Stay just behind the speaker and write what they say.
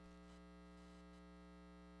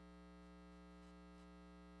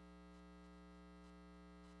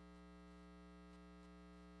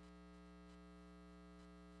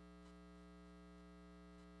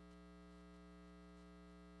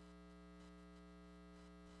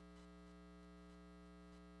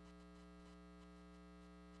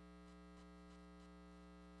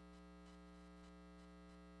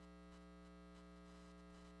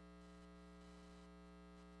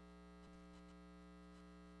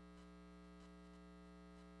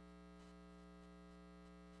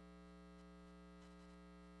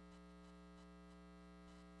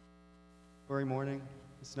February morning,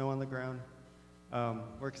 snow on the ground.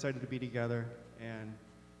 We're excited to be together, and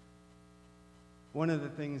one of the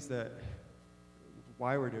things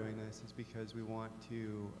why we're doing this is because we want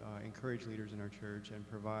to encourage leaders in our church and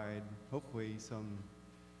provide, hopefully, some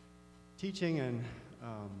teaching and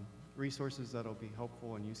resources that'll be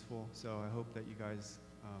helpful and useful. So I hope that you guys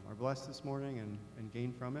are blessed this morning and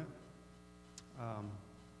gain from it.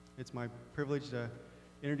 It's my privilege to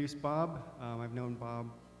introduce Bob. I've known Bob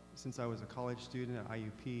since I was a college student at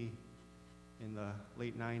IUP in the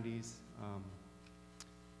late 90s.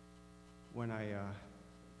 When I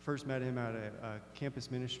first met him at a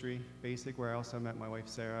campus ministry, Basic, where I also met my wife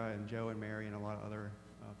Sarah and Joe and Mary and a lot of other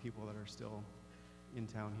people that are still in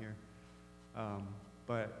town here.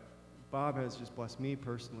 But Bob has just blessed me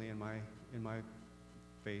personally in my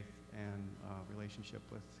faith and relationship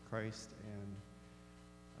with Christ,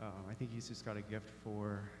 and I think he's just got a gift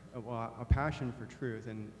for a passion for truth.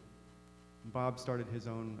 And Bob started his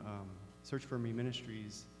own Search for Me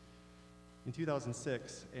Ministries in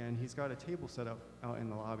 2006, and he's got a table set up out in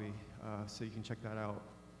the lobby, so you can check that out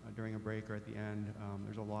during a break or at the end.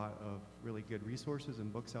 There's a lot of really good resources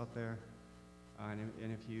and books out there, and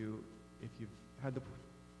if you've had the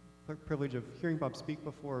privilege of hearing Bob speak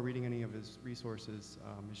before or reading any of his resources,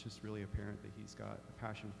 it's just really apparent that he's got a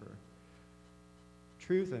passion for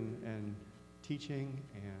truth and teaching,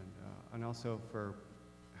 and also for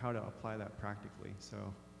how to apply that practically. So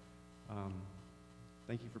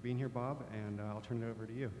thank you for being here, Bob, and I'll turn it over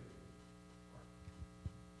to you.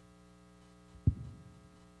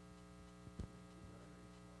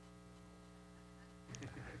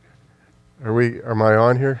 Am I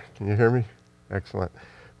on here? Can you hear me? Excellent.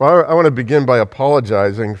 Well, I want to begin by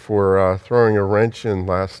apologizing for throwing a wrench in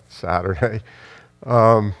last Saturday.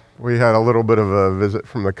 We had a little bit of a visit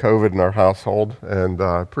from the COVID in our household, and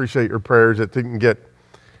appreciate your prayers. It didn't get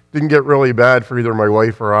really bad for either my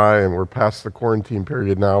wife or I, and we're past the quarantine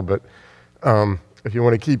period now. But if you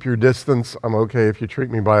want to keep your distance, I'm okay. If you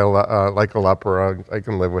treat me like a leper, I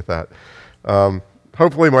can live with that.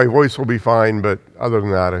 Hopefully my voice will be fine, but other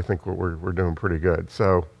than that, I think we're doing pretty good.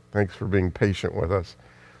 So thanks for being patient with us.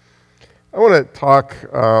 I want to talk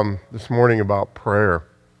this morning about prayer.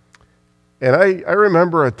 And I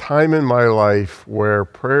remember a time in my life where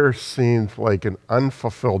prayer seemed like an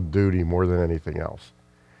unfulfilled duty more than anything else.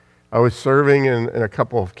 I was serving in a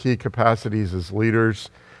couple of key capacities as leaders,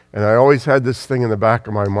 and I always had this thing in the back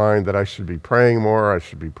of my mind that I should be praying more, I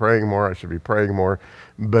should be praying more,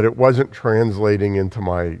 but it wasn't translating into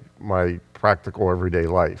my practical everyday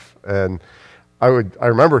life. And I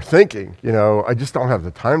remember thinking, I just don't have the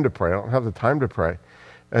time to pray.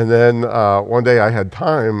 And then one day I had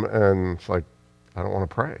time, and it's like, I don't want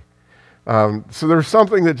to pray. So there's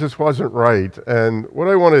something that just wasn't right. And what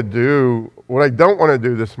I don't want to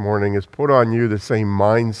do this morning is put on you the same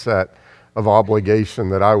mindset of obligation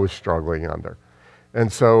that I was struggling under. And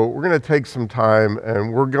so we're going to take some time,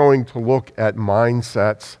 and we're going to look at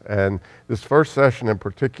mindsets. And this first session in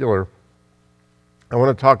particular, I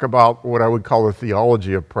want to talk about what I would call the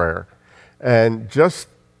theology of prayer. And just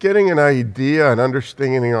getting an idea and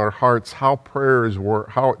understanding in our hearts how prayer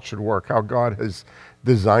how it should work, how God has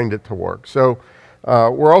designed it to work. So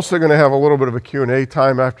we're also going to have a little bit of a Q&A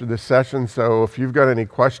time after this session. So if you've got any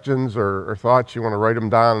questions or thoughts, you want to write them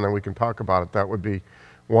down, and then we can talk about it. That would be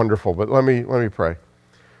wonderful. But let me pray.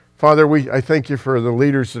 Father, I thank you for the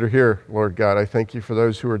leaders that are here, Lord God. I thank you for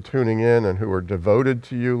those who are tuning in and who are devoted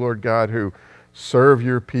to you, Lord God, who serve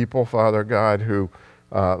your people, Father God, who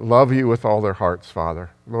love you with all their hearts, Father.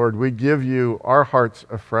 Lord, we give you our hearts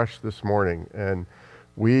afresh this morning, and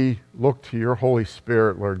we look to your Holy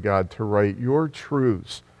Spirit, Lord God, to write your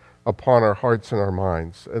truths upon our hearts and our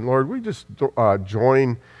minds. And Lord, we just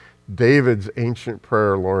join David's ancient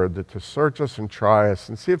prayer, Lord, to search us and try us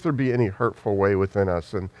and see if there be any hurtful way within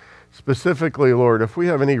us. And specifically, Lord, if we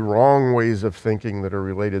have any wrong ways of thinking that are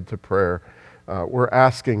related to prayer, we're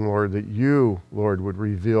asking, Lord, that you, Lord, would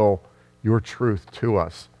reveal your truth to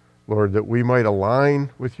us, Lord, that we might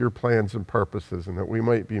align with your plans and purposes, and that we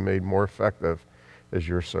might be made more effective as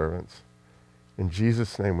your servants. In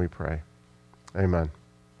Jesus' name we pray. Amen.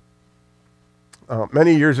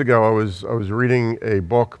 Many years ago, I was reading a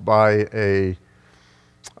book by an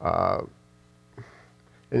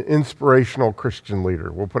inspirational Christian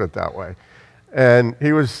leader. We'll put it that way. And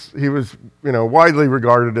he was widely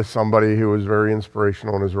regarded as somebody who was very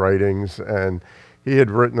inspirational in his writings, and he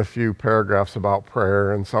had written a few paragraphs about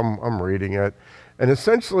prayer, and some I'm reading it. And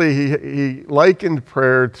essentially, he likened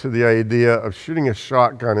prayer to the idea of shooting a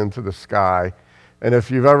shotgun into the sky. And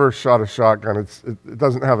if you've ever shot a shotgun, it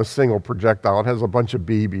doesn't have a single projectile. It has a bunch of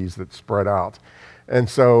BBs that spread out. And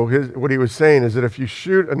so what he was saying is that if you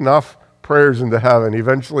shoot enough prayers into heaven,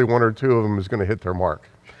 eventually one or two of them is going to hit their mark.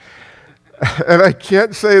 And I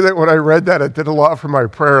can't say that when I read that, it did a lot for my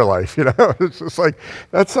prayer life, you know. It's just like,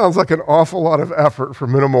 that sounds like an awful lot of effort for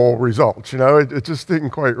minimal results, you know. It just didn't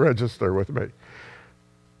quite register with me.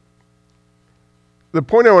 The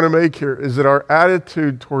point I want to make here is that our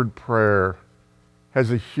attitude toward prayer has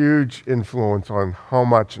a huge influence on how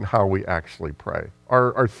much and how we actually pray.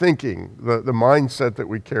 Our thinking, the mindset that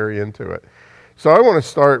we carry into it. So I want to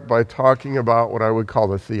start by talking about what I would call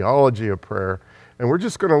the theology of prayer. And we're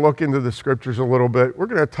just going to look into the scriptures a little bit. We're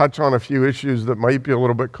going to touch on a few issues that might be a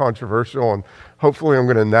little bit controversial, and hopefully I'm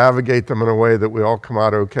going to navigate them in a way that we all come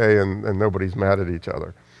out okay and nobody's mad at each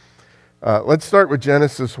other. Let's start with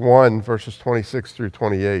Genesis 1, verses 26 through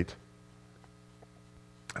 28.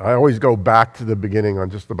 I always go back to the beginning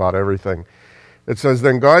on just about everything. It says,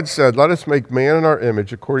 "Then God said, 'Let us make man in our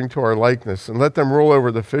image according to our likeness, and let them rule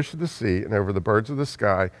over the fish of the sea, and over the birds of the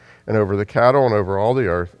sky, and over the cattle, and over all the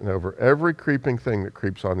earth, and over every creeping thing that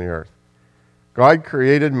creeps on the earth.' God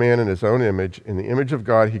created man in his own image. In the image of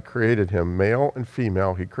God he created him. Male and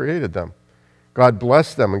female he created them. God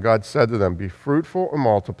blessed them, and God said to them, 'Be fruitful and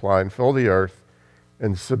multiply, and fill the earth,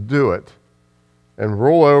 and subdue it, and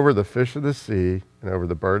rule over the fish of the sea, and over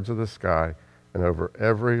the birds of the sky, and over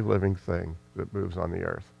every living thing that moves on the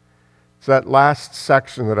earth.'" It's that last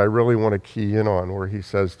section that I really want to key in on, where he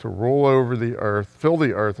says to rule over the earth, fill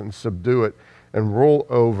the earth, and subdue it, and rule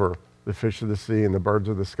over the fish of the sea and the birds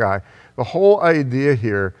of the sky. The whole idea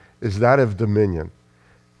here is that of dominion.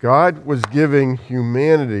 God was giving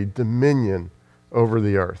humanity dominion over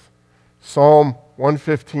the earth. Psalm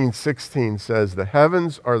 115:16 says, "The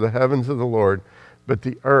heavens are the heavens of the Lord, but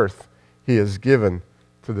the earth he has given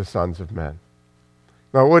to the sons of men."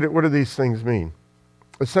 Now, what do these things mean?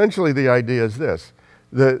 Essentially, the idea is this,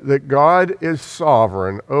 that God is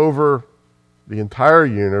sovereign over the entire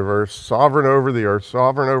universe, sovereign over the earth,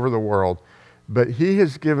 sovereign over the world, but he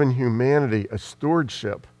has given humanity a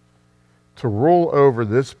stewardship to rule over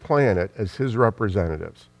this planet as his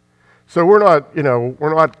representatives. So we're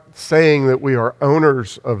not saying that we are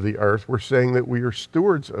owners of the earth. We're saying that we are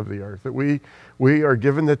stewards of the earth, that we are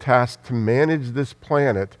given the task to manage this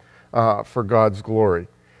planet for God's glory.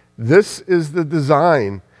 This is the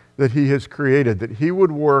design that he has created, that he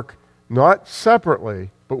would work not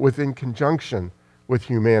separately, but within conjunction with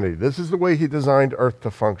humanity. This is the way he designed earth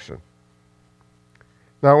to function.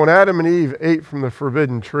 Now, when Adam and Eve ate from the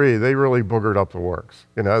forbidden tree, they really boogered up the works.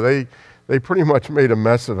 You know, they pretty much made a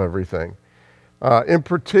mess of everything. In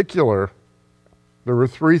particular, there were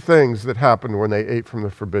three things that happened when they ate from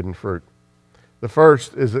the forbidden fruit. The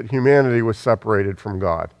first is that humanity was separated from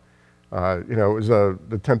God.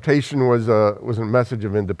 The temptation was a message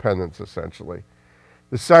of independence, essentially.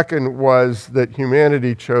 The second was that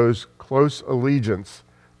humanity chose close allegiance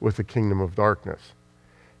with the kingdom of darkness.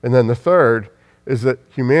 And then the third is that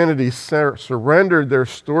humanity surrendered their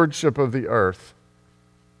stewardship of the earth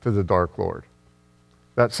to the Dark Lord.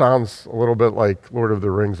 That sounds a little bit like Lord of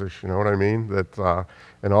the Rings-ish, you know what I mean? That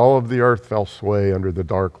and all of the earth fell sway under the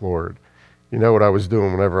Dark Lord. You know what I was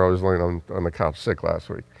doing whenever I was laying on the couch sick last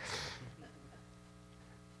week.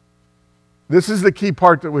 This is the key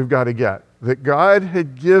part that we've got to get, that God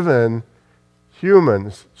had given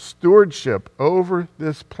humans stewardship over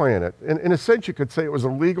this planet. In a sense, you could say it was a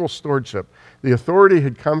legal stewardship. The authority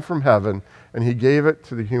had come from heaven, and he gave it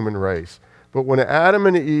to the human race. But when Adam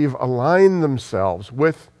and Eve aligned themselves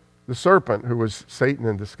with the serpent, who was Satan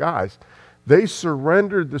in disguise, they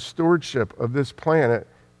surrendered the stewardship of this planet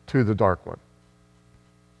to the Dark One.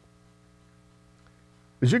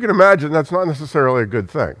 As you can imagine, that's not necessarily a good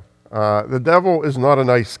thing. The devil is not a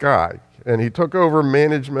nice guy, and he took over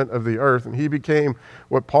management of the earth, and he became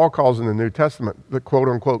what Paul calls in the New Testament the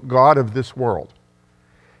quote-unquote God of this world.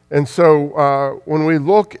 And so when we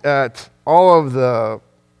look at all of the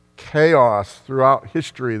chaos throughout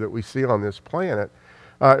history that we see on this planet,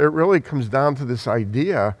 it really comes down to this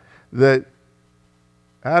idea that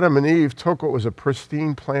Adam and Eve took what was a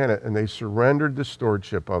pristine planet and they surrendered the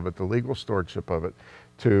stewardship of it, the legal stewardship of it,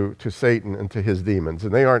 to Satan and to his demons.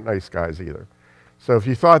 And they aren't nice guys either. So if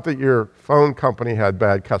you thought that your phone company had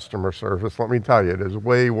bad customer service, let me tell you, it is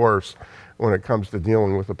way worse when it comes to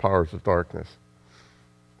dealing with the powers of darkness.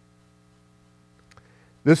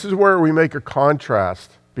 This is where we make a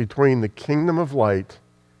contrast between the kingdom of light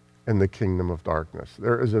and the kingdom of darkness.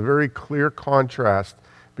 There is a very clear contrast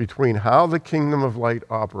between how the kingdom of light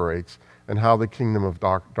operates and how the kingdom of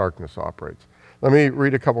darkness operates. Let me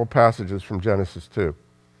read a couple passages from Genesis 2.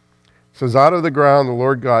 It says, "Out of the ground the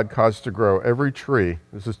Lord God caused to grow every tree,"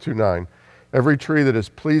 this is 2:9, "every tree that is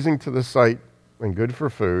pleasing to the sight and good for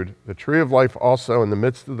food, the tree of life also in the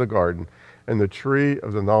midst of the garden, and the tree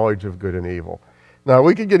of the knowledge of good and evil. Now,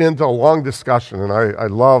 we could get into a long discussion, and I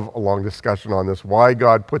love a long discussion on this, why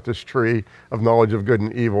God put this tree of knowledge of good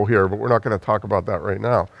and evil here, but we're not going to talk about that right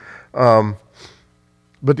now.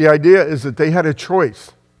 But the idea is that they had a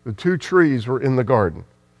choice. The two trees were in the garden.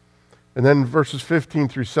 And then verses 15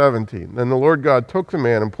 through 17. Then the Lord God took the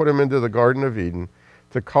man and put him into the Garden of Eden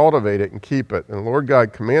to cultivate it and keep it. And the Lord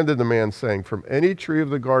God commanded the man, saying, from any tree of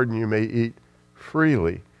the garden you may eat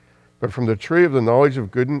freely, but from the tree of the knowledge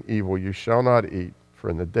of good and evil you shall not eat, for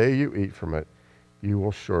in the day you eat from it, you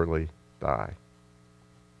will surely die.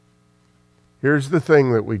 Here's the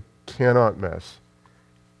thing that we cannot miss,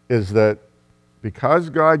 is that because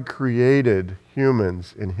God created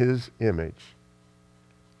humans in his image,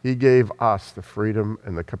 he gave us the freedom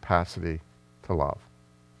and the capacity to love.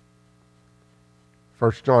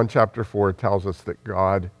 1 John chapter 4 tells us that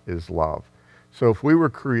God is love. So if we were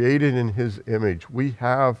created in his image, we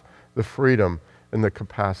have the freedom and the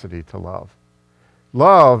capacity to love.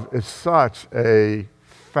 Love is such a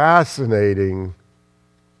fascinating,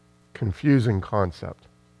 confusing concept,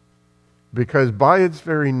 because by its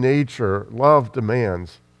very nature, love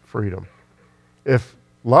demands freedom. If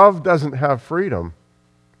love doesn't have freedom,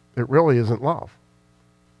 it really isn't love.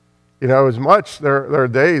 You know, as much, there are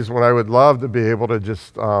days when I would love to be able to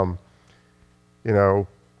just,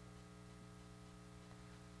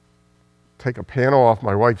 take a panel off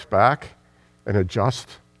my wife's back and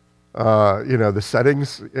adjust, the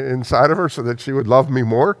settings inside of her so that she would love me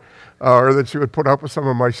more, or that she would put up with some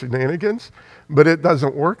of my shenanigans. But it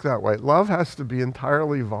doesn't work that way. Love has to be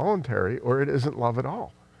entirely voluntary, or it isn't love at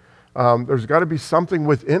all. There's got to be something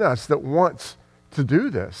within us that wants to do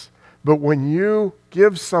this. But when you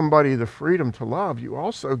give somebody the freedom to love, you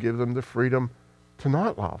also give them the freedom to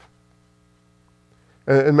not love.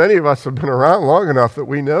 And many of us have been around long enough that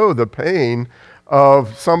we know the pain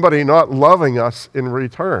of somebody not loving us in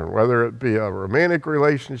return, whether it be a romantic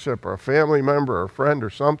relationship or a family member or a friend or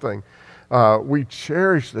something. We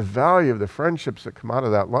cherish the value of the friendships that come out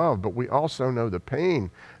of that love, but we also know the pain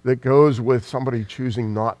that goes with somebody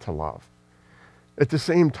choosing not to love. At the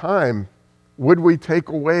same time, would we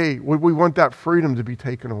want that freedom to be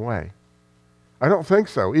taken away? I don't think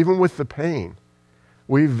so, even with the pain.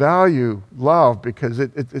 We value love because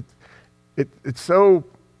it's so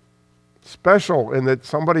special in that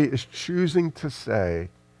somebody is choosing to say,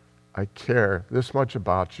 I care this much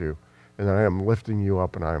about you, and I am lifting you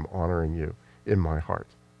up and I am honoring you in my heart.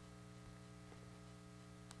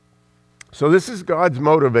 So this is God's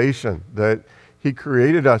motivation, that he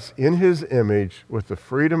created us in his image with the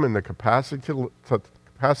freedom and the capacity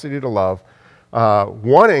to love,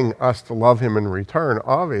 wanting us to love him in return,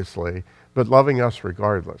 obviously, but loving us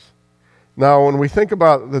regardless. Now, when we think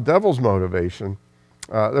about the devil's motivation,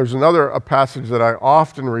 there's a passage that I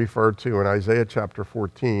often refer to in Isaiah chapter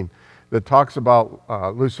 14 that talks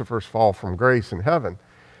about Lucifer's fall from grace in heaven.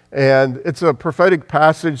 And it's a prophetic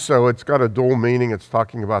passage, so it's got a dual meaning. It's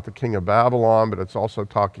talking about the king of Babylon, but it's also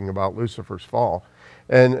talking about Lucifer's fall.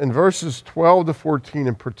 And in verses 12 to 14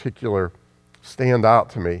 in particular stand out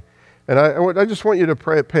to me. And I just want you to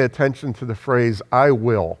pay attention to the phrase, I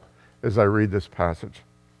will, as I read this passage.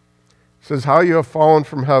 It says, how you have fallen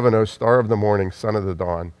from heaven, O star of the morning, son of the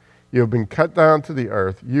dawn. You have been cut down to the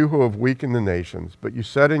earth, you who have weakened the nations. But you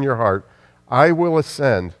said in your heart, I will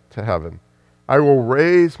ascend to heaven. I will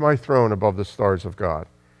raise my throne above the stars of God.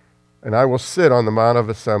 And I will sit on the mount of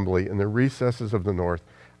assembly in the recesses of the north.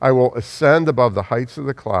 I will ascend above the heights of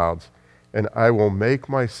the clouds, and I will make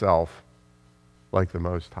myself like the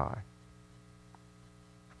Most High.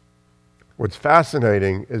 What's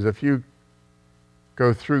fascinating is if you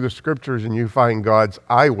go through the scriptures and you find God's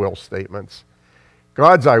I will statements,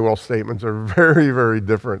 God's I will statements are very, very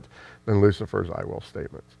different than Lucifer's I will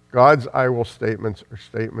statements. God's I will statements are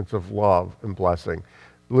statements of love and blessing.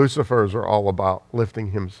 Lucifer's are all about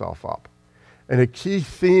lifting himself up. And a key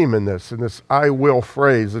theme in this I will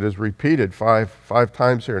phrase that is repeated five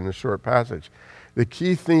times here in this short passage, the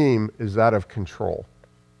key theme is that of control.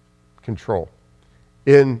 Control.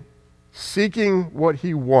 In seeking what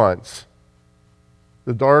he wants,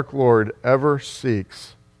 the Dark Lord ever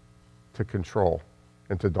seeks to control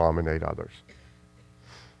and to dominate others.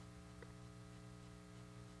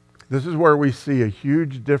 This is where we see a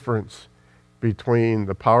huge difference between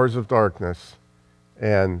the powers of darkness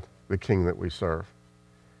and the king that we serve.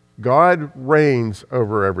 God reigns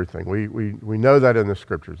over everything. We know that in the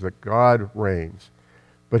scriptures, that God reigns,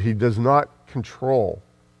 but he does not control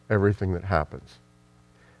everything that happens.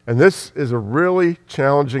 And this is a really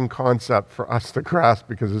challenging concept for us to grasp,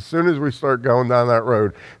 because as soon as we start going down that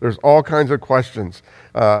road, there's all kinds of questions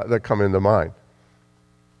that come into mind.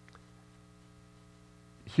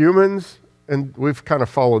 Humans, and we've kind of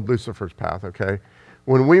followed Lucifer's path, okay?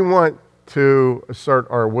 When we want to assert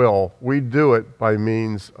our will, we do it by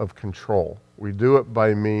means of control. We do it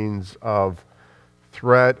by means of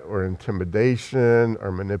threat or intimidation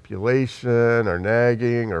or manipulation or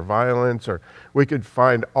nagging or violence, or we could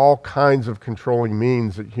find all kinds of controlling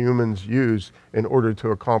means that humans use in order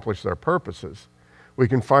to accomplish their purposes. We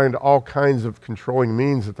can find all kinds of controlling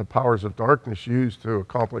means that the powers of darkness use to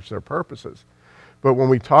accomplish their purposes. But when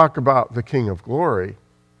we talk about the King of Glory,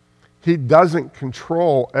 he doesn't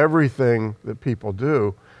control everything that people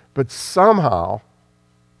do, but somehow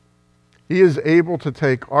he is able to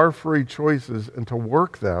take our free choices and to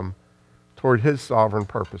work them toward his sovereign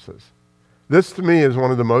purposes. This, to me, is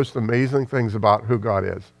one of the most amazing things about who God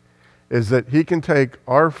is that he can take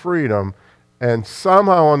our freedom and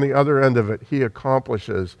somehow on the other end of it, he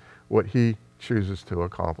accomplishes what he chooses to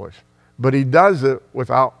accomplish. But he does it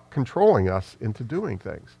without controlling us into doing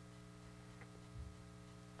things.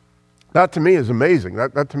 That to me is amazing.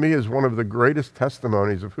 That to me is one of the greatest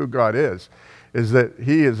testimonies of who God is that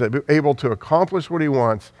he is able to accomplish what he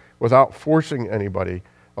wants without forcing anybody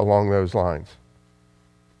along those lines.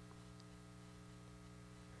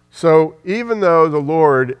 So even though the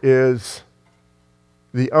Lord is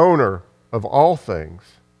the owner of all things,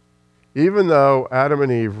 even though Adam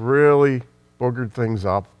and Eve really boogered things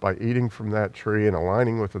up by eating from that tree and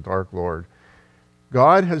aligning with the dark Lord,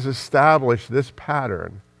 God has established this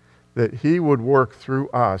pattern that he would work through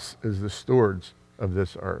us as the stewards of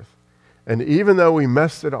this earth. And even though we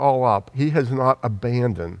messed it all up, he has not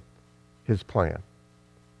abandoned his plan.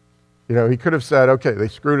 You know, he could have said, okay, they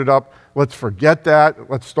screwed it up. Let's forget that.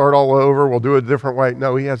 Let's start all over. We'll do it a different way.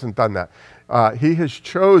 No, he hasn't done that. He has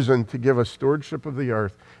chosen to give us stewardship of the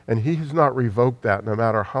earth, and he has not revoked that no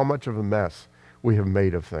matter how much of a mess we have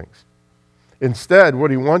made of things. Instead,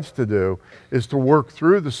 what he wants to do is to work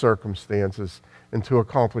through the circumstances and to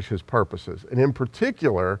accomplish his purposes. And in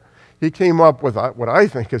particular, he came up with what I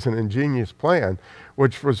think is an ingenious plan,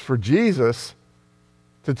 which was for Jesus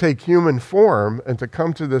to take human form and to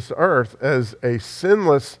come to this earth as a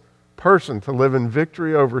sinless person, to live in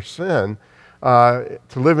victory over sin, to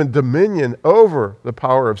live in dominion over the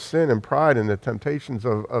power of sin and pride and the temptations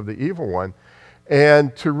of the evil one,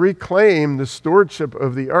 and to reclaim the stewardship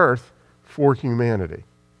of the earth for humanity.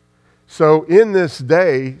 So in this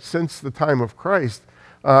day, since the time of Christ,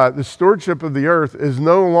 the stewardship of the earth is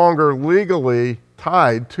no longer legally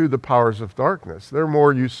tied to the powers of darkness. They're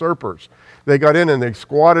more usurpers. They got in and they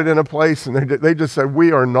squatted in a place and they just said,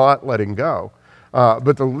 we are not letting go.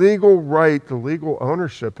 But the legal right, the legal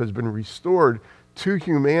ownership has been restored to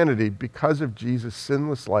humanity because of Jesus'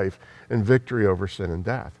 sinless life and victory over sin and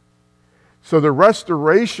death. So the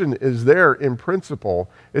restoration is there in principle.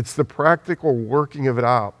 It's the practical working of it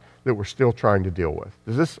out that we're still trying to deal with.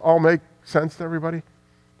 Does this all make sense to everybody?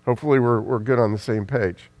 Hopefully we're good on the same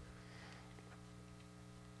page.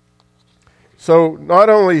 So not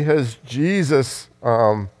only has Jesus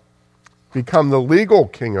become the legal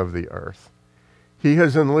king of the earth, he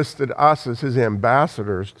has enlisted us as his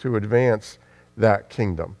ambassadors to advance that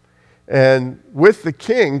kingdom. And with the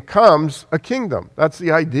king comes a kingdom. That's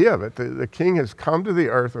the idea of it. The king has come to the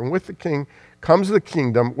earth, and with the king comes the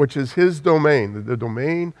kingdom, which is his domain, the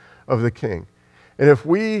domain of the king. And if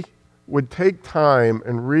we would take time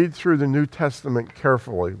and read through the New Testament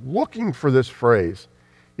carefully, looking for this phrase,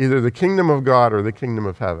 either the kingdom of God or the kingdom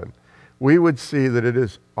of heaven, we would see that it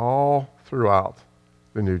is all throughout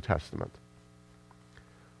the New Testament.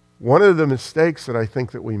 One of the mistakes that I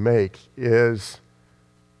think that we make is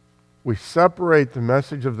we separate the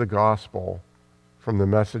message of the gospel from the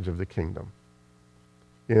message of the kingdom.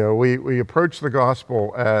 You know, we approach the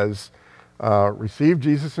gospel as receive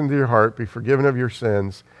Jesus into your heart, be forgiven of your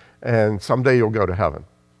sins, and someday you'll go to heaven.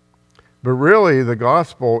 But really, the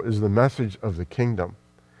gospel is the message of the kingdom,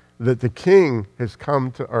 that the king has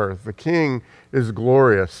come to earth, the king is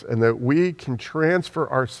glorious, and that we can transfer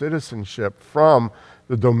our citizenship from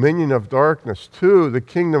the dominion of darkness to the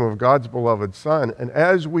kingdom of God's beloved Son. And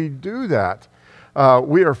as we do that,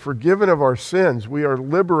 we are forgiven of our sins, we are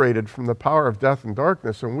liberated from the power of death and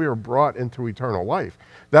darkness, and we are brought into eternal life.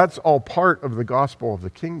 That's all part of the gospel of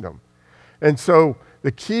the kingdom. And so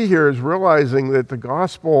the key here is realizing that the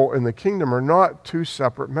gospel and the kingdom are not two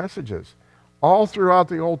separate messages. All throughout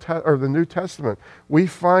the New Testament, we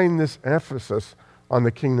find this emphasis on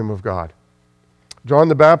the kingdom of God. John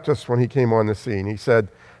the Baptist, when he came on the scene, he said,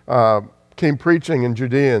 came preaching in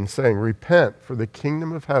Judea and saying, "Repent, for the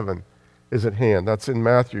kingdom of heaven is at hand." That's in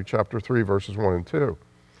Matthew chapter 3, verses 1 and 2.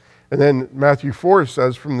 And then Matthew 4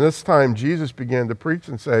 says, "From this time Jesus began to preach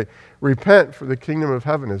and say, 'Repent, for the kingdom of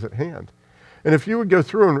heaven is at hand.'" And if you would go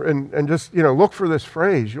through and just look for this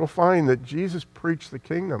phrase, you'll find that Jesus preached the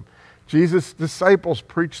kingdom. Jesus' disciples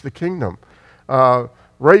preached the kingdom.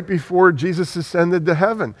 Right before Jesus ascended to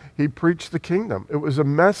heaven, he preached the kingdom. It was a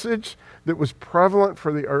message that was prevalent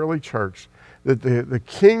for the early church, that the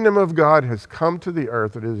kingdom of God has come to the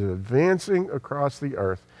earth, it is advancing across the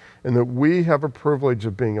earth, and that we have a privilege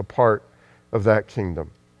of being a part of that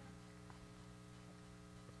kingdom.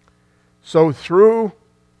 So through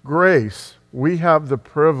grace, we have the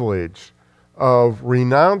privilege of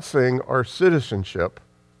renouncing our citizenship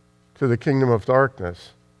to the kingdom of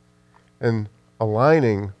darkness and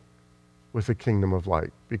aligning with the kingdom of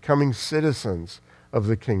light, becoming citizens of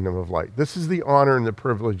the kingdom of light. This is the honor and the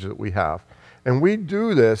privilege that we have. And we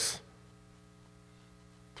do this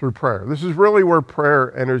through prayer. This is really where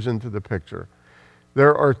prayer enters into the picture.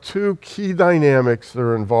 There are two key dynamics that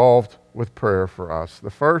are involved with prayer for us. The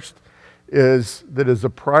first is that it is a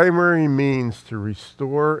primary means to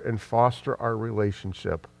restore and foster our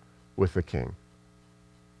relationship with the King.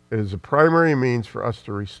 It is a primary means for us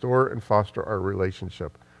to restore and foster our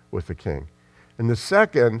relationship with the King. And the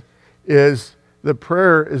second is that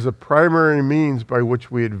prayer is a primary means by which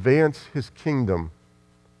we advance his kingdom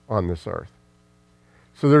on this earth.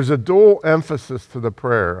 So there's a dual emphasis to the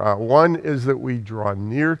prayer. One is that we draw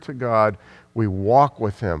near to God, we walk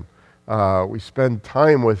with him, we spend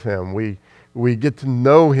time with him, we get to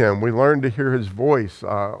know him, we learn to hear his voice,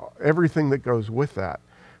 everything that goes with that.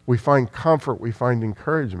 We find comfort, we find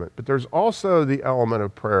encouragement. But there's also the element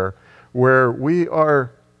of prayer where we are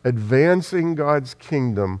advancing God's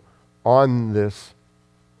kingdom on this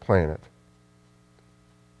planet.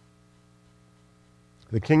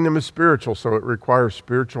 The kingdom is spiritual, so it requires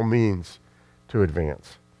spiritual means to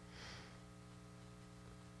advance.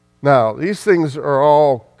 Now, these things are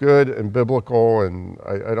all good and biblical, and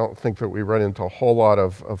I don't think that we run into a whole lot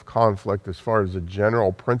of conflict as far as the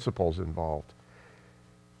general principles involved.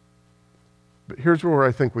 But here's where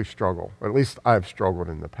I think we struggle, or at least I've struggled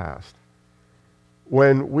in the past.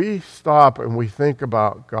 When we stop and we think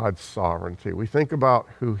about God's sovereignty, we think about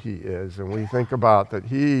who he is, and we think about that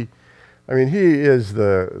he is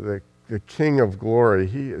the King of glory.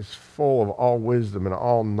 He is full of all wisdom and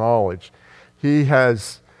all knowledge. He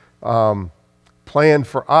has planned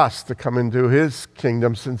for us to come into his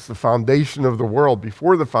kingdom since the foundation of the world,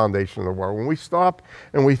 before the foundation of the world. When we stop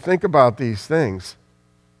and we think about these things,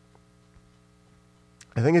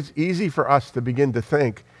 I think it's easy for us to begin to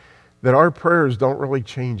think that our prayers don't really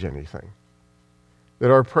change anything. That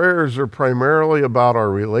our prayers are primarily about our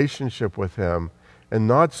relationship with him and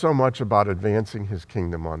not so much about advancing his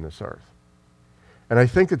kingdom on this earth. And I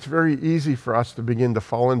think it's very easy for us to begin to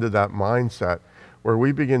fall into that mindset where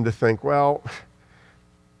we begin to think, well,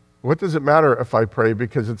 what does it matter if I pray,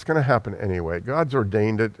 because it's going to happen anyway. God's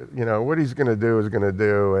ordained it. What he's going to do is going to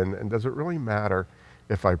do, and does it really matter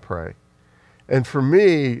if I pray? And for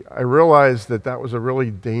me, I realized that was a really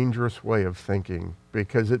dangerous way of thinking,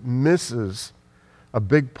 because it misses a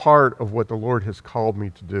big part of what the Lord has called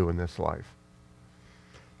me to do in this life.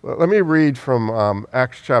 Let me read from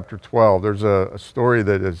Acts chapter 12. There's a story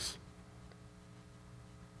that is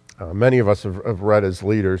many of us have read as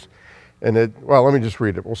leaders. And let me just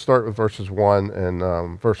read it. We'll start with verse 1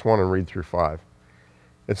 and read through 5.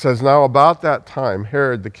 It says, "Now about that time,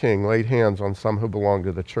 Herod the king laid hands on some who belonged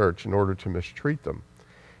to the church in order to mistreat them.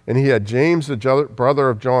 And he had James, the brother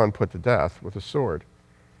of John, put to death with a sword.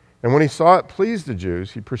 And when he saw it pleased the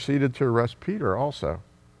Jews, he proceeded to arrest Peter also.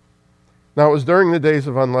 Now it was during the days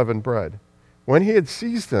of unleavened bread. When he had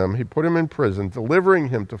seized him, he put him in prison, delivering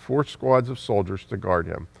him to 4 squads of soldiers to guard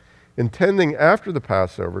him, intending after the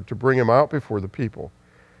Passover to bring him out before the people.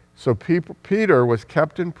 So Peter was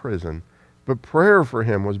kept in prison, but prayer for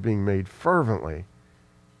him was being made fervently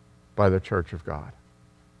by the church of God."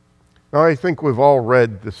 Now, I think we've all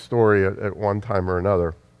read this story at one time or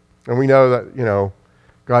another. And we know that,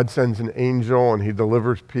 God sends an angel and he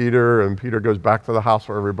delivers Peter, and Peter goes back to the house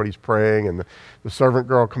where everybody's praying, and the servant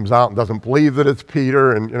girl comes out and doesn't believe that it's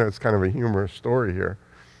Peter, and, it's kind of a humorous story here.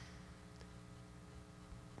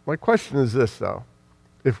 My question is this, though.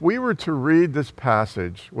 If we were to read this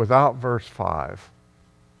passage without verse 5,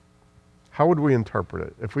 how would we interpret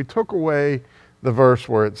it? If we took away the verse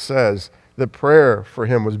where it says that prayer for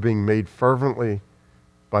him was being made fervently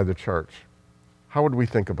by the church, how would we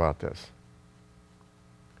think about this?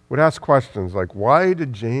 We'd ask questions like, why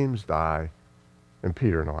did James die and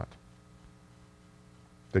Peter not?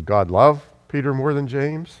 Did God love Peter more than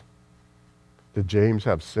James? Did James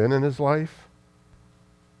have sin in his life?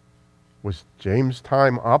 Was James'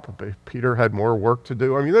 time up? Peter had more work to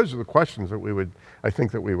do? I mean, those are the questions that I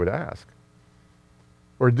think that we would ask.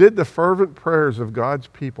 Or did the fervent prayers of God's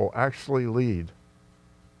people actually lead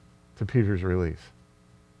to Peter's release?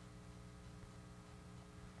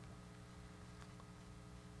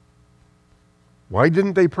 Why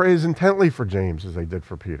didn't they pray as intently for James as they did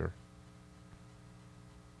for Peter?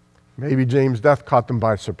 Maybe James' death caught them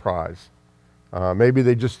by surprise. Maybe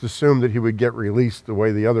they just assumed that he would get released the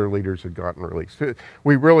way the other leaders had gotten released.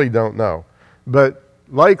 We really don't know. But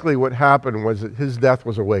likely what happened was that his death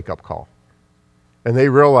was a wake-up call. And they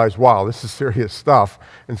realized, wow, this is serious stuff.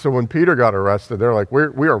 And so when Peter got arrested, they're like,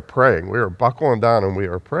 we are praying. We are buckling down and we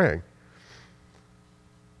are praying.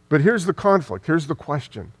 But here's the conflict. Here's the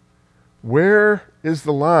question. Where is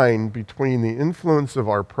the line between the influence of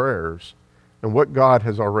our prayers and what God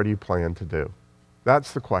has already planned to do?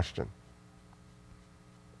 That's the question.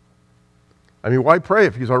 I mean, why pray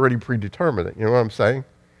if he's already predetermined it? You know what I'm saying?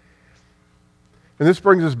 And this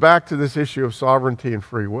brings us back to this issue of sovereignty and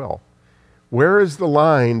free will. Where is the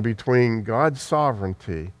line between God's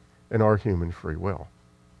sovereignty and our human free will?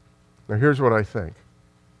 Now, here's what I think.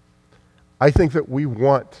 I think that we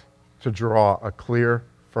want to draw a clear,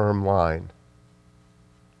 firm line,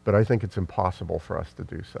 but I think it's impossible for us to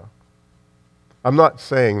do so. I'm not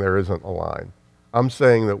saying there isn't a line. I'm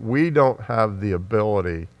saying that we don't have the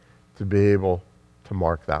ability to be able to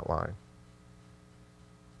mark that line.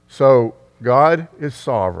 So, God is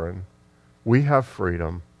sovereign. We have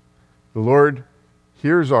freedom. The Lord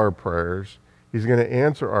hears our prayers. He's going to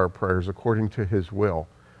answer our prayers according to his will.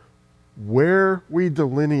 Where we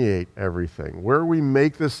delineate everything, where we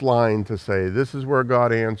make this line to say this is where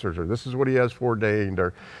God answers, or this is what he has foreordained,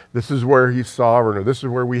 or this is where he's sovereign, or this is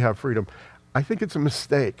where we have freedom, I think it's a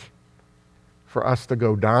mistake for us to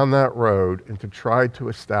go down that road and to try to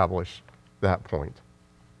establish that point.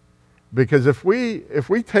 Because if we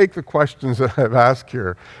take the questions that I've asked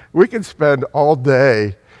here, we can spend all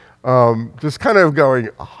day just kind of going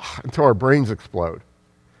until our brains explode.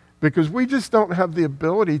 Because we just don't have the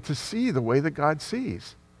ability to see the way that God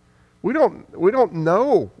sees. We don't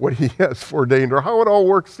know what he has foreordained or how it all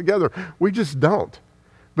works together. We just don't.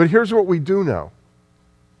 But here's what we do know.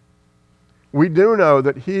 We do know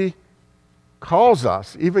that he calls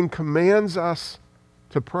us, even commands us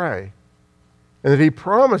to pray, and that he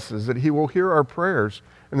promises that he will hear our prayers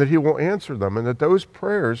and that he will answer them, and that those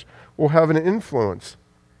prayers will have an influence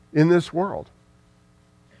in this world.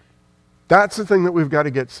 That's the thing that we've got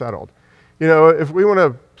to get settled. You know, if we want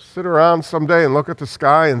to sit around someday and look at the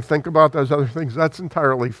sky and think about those other things, that's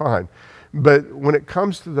entirely fine. But when it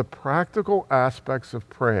comes to the practical aspects of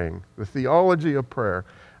praying, the theology of prayer,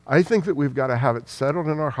 I think that we've got to have it settled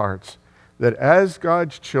in our hearts that as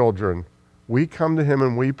God's children, we come to him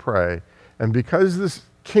and we pray. And because this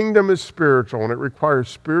kingdom is spiritual and it requires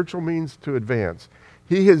spiritual means to advance,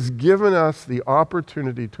 he has given us the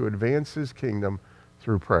opportunity to advance his kingdom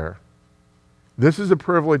through prayer. This is a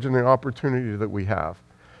privilege and an opportunity that we have.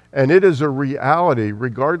 And it is a reality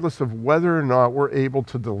regardless of whether or not we're able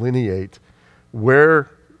to delineate where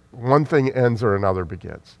one thing ends or another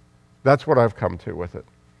begins. That's what I've come to with it.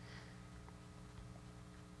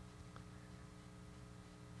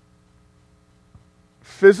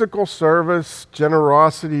 Physical service,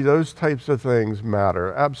 generosity, those types of things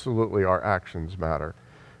matter. Absolutely, our actions matter.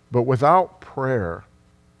 But without prayer,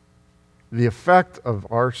 the effect of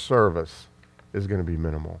our service is going to be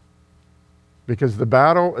minimal. Because the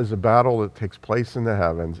battle is a battle that takes place in the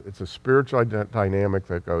heavens. It's a spiritual dynamic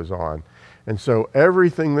that goes on. And so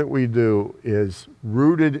everything that we do is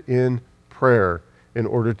rooted in prayer in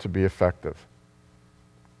order to be effective.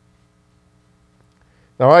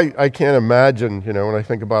 Now, I can't imagine, when I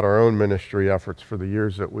think about our own ministry efforts for the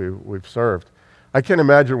years that we've served, I can't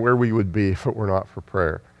imagine where we would be if it were not for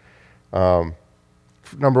prayer.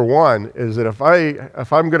 Number one is that if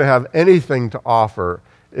I'm going to have anything to offer,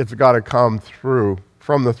 it's got to come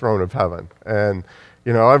from the throne of heaven. And,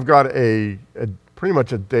 I've got a pretty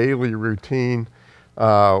much a daily routine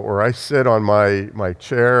where I sit on my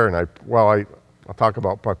chair and I'll talk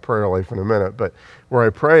about my prayer life in a minute, but where I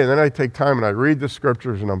pray and then I take time and I read the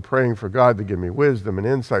scriptures and I'm praying for God to give me wisdom and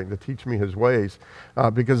insight and to teach me his ways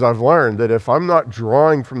because I've learned that if I'm not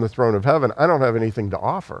drawing from the throne of heaven, I don't have anything to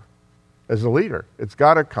offer as a leader. It's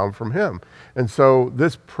got to come from him. And so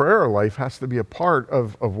this prayer life has to be a part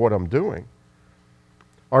of what I'm doing.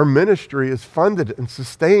 Our ministry is funded and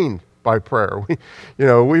sustained by prayer.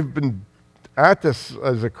 We've been at this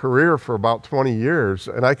as a career for about 20 years,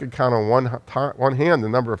 and I could count on one hand the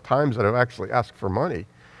number of times that I've actually asked for money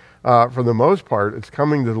for the most part, it's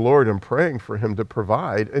coming to the Lord and praying for him to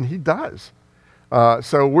provide, and he does.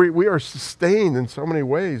 So we are sustained in so many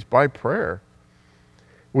ways by prayer.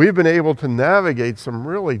 We've been able to navigate some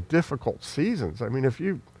really difficult seasons. I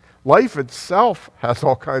mean, life itself has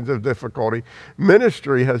all kinds of difficulty.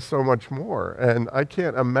 Ministry has so much more. And I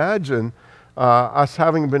can't imagine us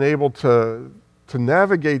having been able to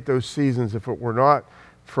navigate those seasons if it were not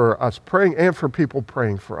for us praying and for people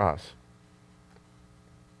praying for us.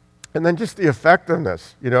 And then just the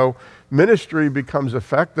effectiveness. Ministry becomes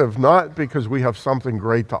effective not because we have something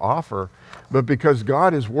great to offer, but because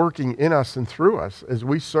God is working in us and through us as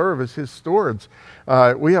we serve as his stewards.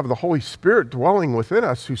 We have the Holy Spirit dwelling within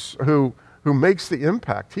us who makes the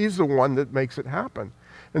impact. He's the one that makes it happen.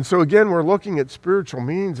 And so again, we're looking at spiritual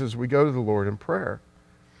means as we go to the Lord in prayer.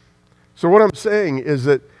 So what I'm saying is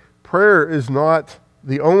that prayer is not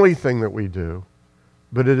the only thing that we do,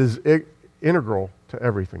 but it is integral to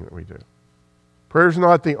everything that we do. Prayer is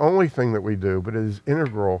not the only thing that we do, but it is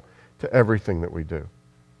integral to everything that we do.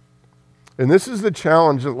 And this is the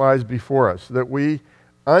challenge that lies before us, that we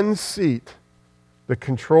unseat the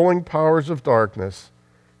controlling powers of darkness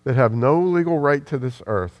that have no legal right to this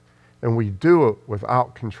earth, and we do it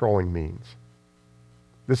without controlling means.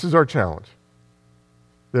 This is our challenge,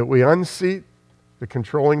 that we unseat the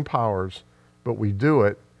controlling powers, but we do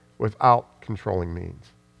it without controlling means.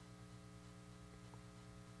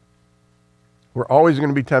 We're always going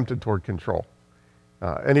to be tempted toward control.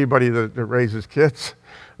 Anybody that raises kids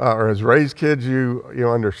or has raised kids, you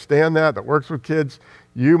understand that works with kids.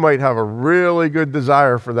 You might have a really good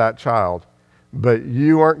desire for that child, but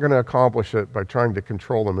you aren't going to accomplish it by trying to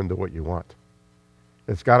control them into what you want.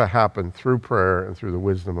 It's got to happen through prayer and through the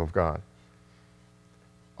wisdom of God.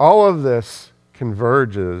 All of this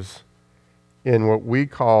converges in what we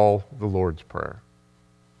call the Lord's Prayer.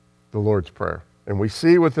 The Lord's Prayer. And we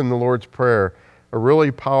see within the Lord's Prayer a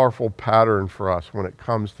really powerful pattern for us when it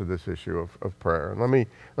comes to this issue of prayer. And let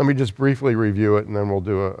me just briefly review it, and then we'll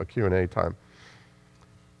do a Q&A time.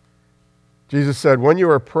 Jesus said, "When you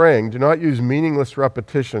are praying, do not use meaningless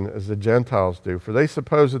repetition as the Gentiles do, for they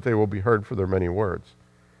suppose that they will be heard for their many words.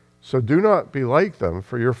 So do not be like them,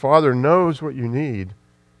 for your Father knows what you need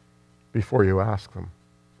before you ask them."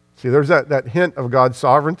 See, there's that hint of God's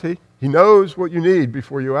sovereignty. He knows what you need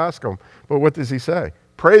before you ask him. But what does he say?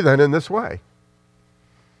 Pray then in this way.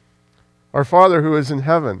 "Our Father who is in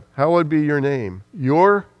heaven, hallowed be your name.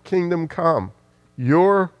 Your kingdom come.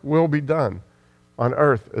 Your will be done on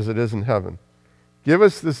earth as it is in heaven. Give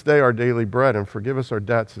us this day our daily bread, and forgive us our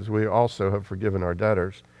debts as we also have forgiven our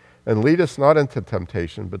debtors. And lead us not into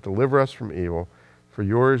temptation, but deliver us from evil. For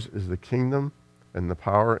yours is the kingdom and the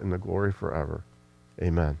power and the glory forever.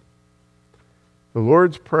 Amen." The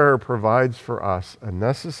Lord's Prayer provides for us a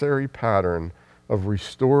necessary pattern of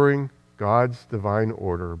restoring God's divine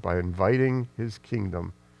order by inviting his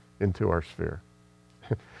kingdom into our sphere.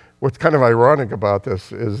 What's kind of ironic about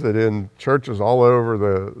this is that in churches all over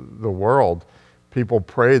the world, people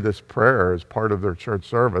pray this prayer as part of their church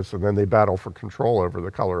service, and then they battle for control over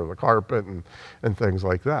the color of the carpet and things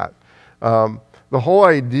like that. The whole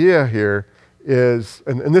idea here is,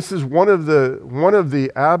 and this is one of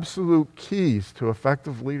the absolute keys to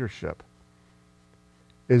effective leadership,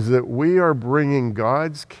 is that we are bringing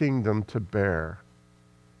God's kingdom to bear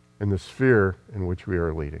in the sphere in which we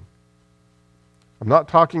are leading. I'm not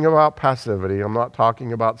talking about passivity. I'm not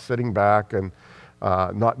talking about sitting back and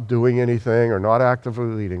not doing anything or not actively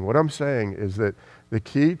leading. What I'm saying is that the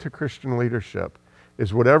key to Christian leadership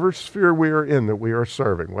is whatever sphere we are in that we are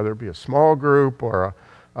serving, whether it be a small group or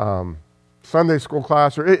a Sunday school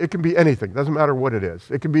class, or it can be anything. It doesn't matter what it is.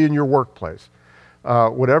 It can be in your workplace.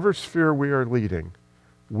 Whatever sphere we are leading,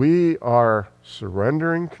 we are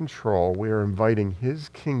surrendering control. We are inviting his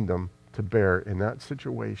kingdom to bear in that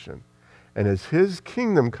situation. And as his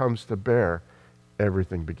kingdom comes to bear,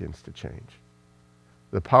 everything begins to change.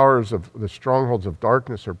 The powers of the strongholds of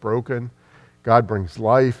darkness are broken. God brings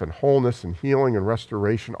life and wholeness and healing and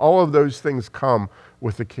restoration. All of those things come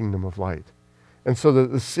with the kingdom of light. And so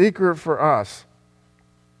the secret for us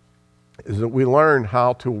is that we learn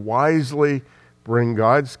how to wisely bring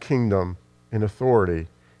God's kingdom and authority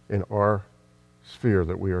in our sphere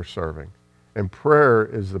that we are serving. And prayer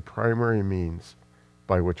is the primary means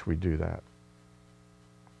by which we do that.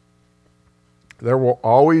 There will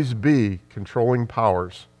always be controlling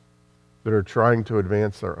powers that are trying to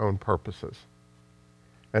advance their own purposes.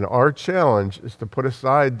 And our challenge is to put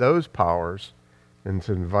aside those powers and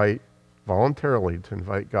to voluntarily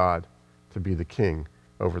invite God to be the king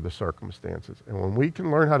over the circumstances. And when we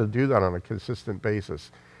can learn how to do that on a consistent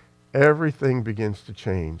basis, everything begins to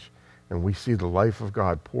change. and we see the life of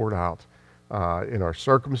God poured out in our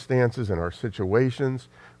circumstances, in our situations.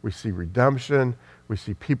 We see redemption. We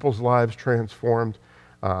see people's lives transformed.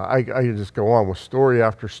 I could just go on with story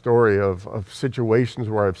after story of situations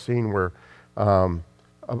where I've seen where an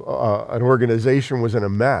organization was in a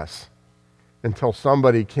mess until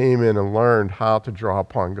somebody came in and learned how to draw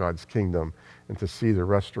upon God's kingdom and to see the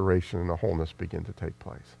restoration and the wholeness begin to take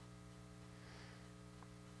place.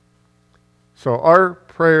 So our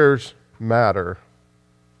prayers matter.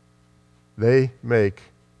 They make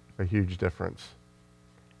a huge difference.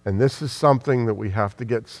 And this is something that we have to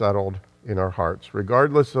get settled in our hearts,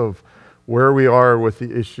 regardless of where we are with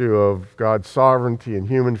the issue of God's sovereignty and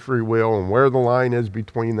human free will and where the line is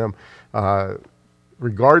between them.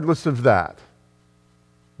 Regardless of that,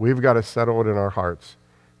 we've got to settle it in our hearts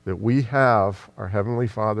that we have our Heavenly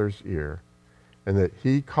Father's ear and that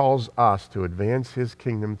He calls us to advance His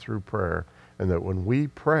kingdom through prayer, and that when we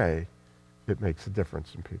pray, it makes a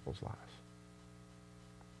difference in people's lives.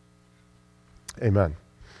 Amen.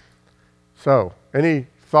 So, any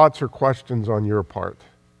thoughts or questions on your part?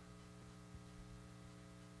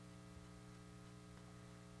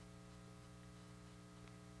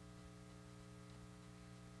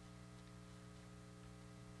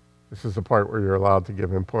 This is the part where you're allowed to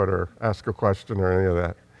give input or ask a question or any of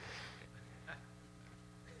that.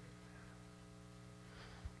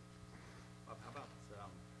 How about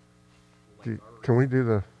Can we do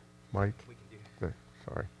the mic? we can do? Okay,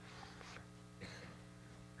 sorry.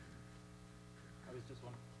 I was just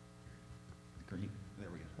wondering. Green. There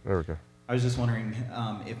we go. There we go. I was just wondering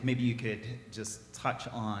if maybe you could just touch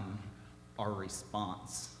on our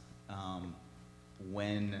response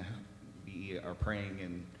when we are praying,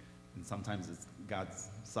 and sometimes it's God's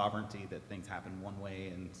sovereignty that things happen one way,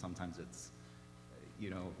 and sometimes it's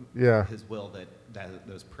His will that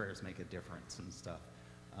those prayers make a difference and stuff.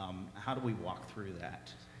 How do we walk through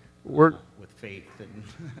that with faith? And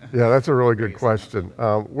Yeah, that's a really good grace and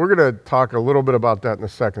question. We're going to talk a little bit about that in the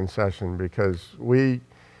second session because we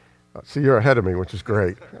see you're ahead of me, which is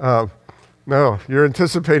great. No, you're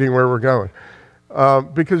anticipating where we're going.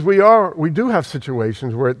 Because we do have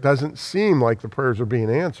situations where it doesn't seem like the prayers are being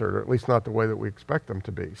answered, or at least not the way that we expect them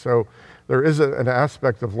to be. So there is an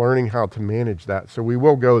aspect of learning how to manage that. So we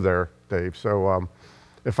will go there, Dave. So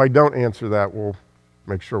if I don't answer that, we'll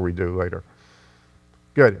make sure we do later.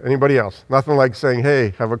 Good. Anybody else? Nothing like saying,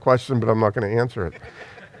 hey, have a question, but I'm not going to answer it.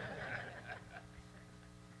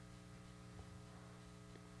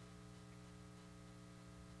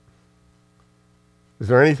 Is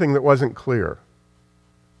there anything that wasn't clear?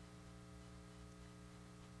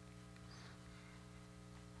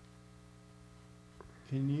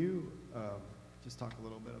 Can you just talk a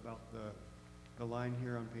little bit about the line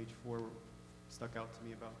here on page 4 stuck out to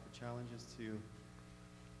me about the challenges to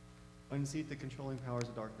unseat the controlling powers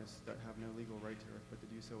of darkness that have no legal right to earth, but to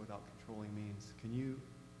do so without controlling means. Can you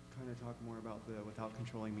kind of talk more about the without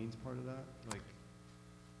controlling means part of that? Like,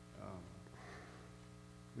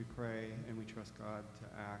 we pray and we trust God to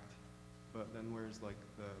act, but then where's like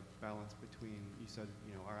the balance between, you said,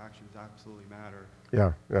 our actions absolutely matter.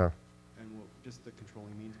 Yeah. And just the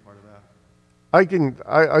controlling means part of that.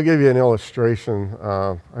 I'll give you an illustration.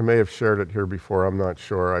 I may have shared it here before. I'm not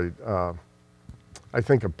sure. I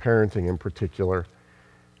think of parenting in particular.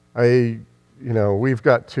 We've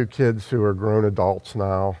got 2 kids who are grown adults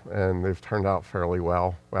now, and they've turned out fairly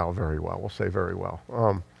well. Well, very well. We'll say very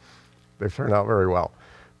well. They've turned out very well.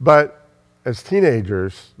 But as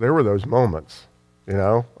teenagers, there were those moments,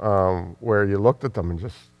 where you looked at them and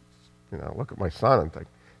just, look at my son and think,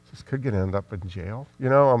 this kid could end up in jail.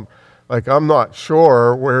 I'm not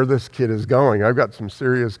sure where this kid is going. I've got some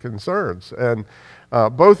serious concerns. And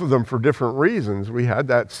both of them for different reasons. We had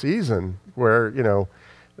that season where,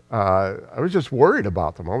 I was just worried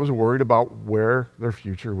about them. I was worried about where their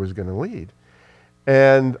future was going to lead.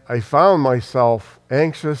 And I found myself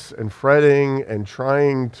anxious and fretting and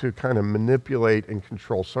trying to kind of manipulate and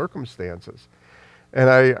control circumstances. And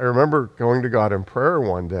I remember going to God in prayer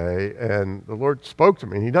one day, and the Lord spoke to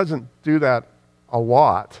me. And He doesn't do that a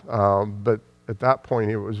lot, but at that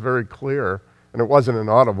point it was very clear, and it wasn't an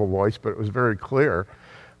audible voice, but it was very clear,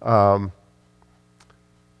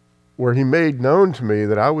 where He made known to me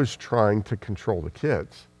that I was trying to control the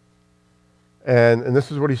kids. And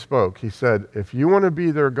this is what He spoke. He said, if you want to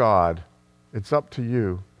be their God, it's up to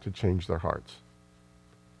you to change their hearts.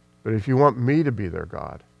 But if you want me to be their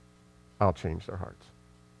God, I'll change their hearts.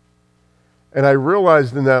 And I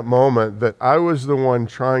realized in that moment that I was the one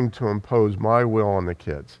trying to impose my will on the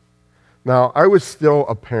kids. Now, I was still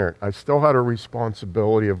a parent. I still had a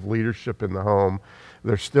responsibility of leadership in the home.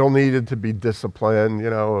 There still needed to be discipline.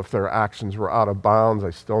 If their actions were out of bounds, I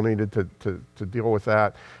still needed to deal with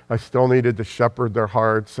that. I still needed to shepherd their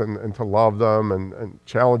hearts and to love them and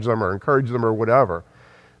challenge them or encourage them or whatever.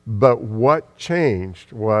 But what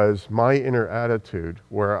changed was my inner attitude,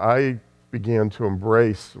 where I began to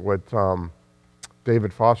embrace what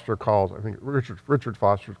David Foster calls, I think Richard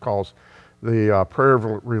Foster calls the prayer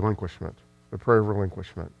of relinquishment, the prayer of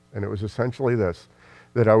relinquishment. And it was essentially this,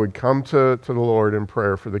 that I would come to the Lord in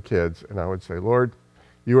prayer for the kids, and I would say, Lord,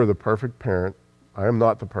 you are the perfect parent. I am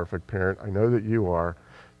not the perfect parent. I know that you are.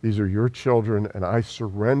 These are your children, and I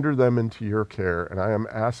surrender them into your care, and I am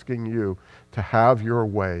asking you to have your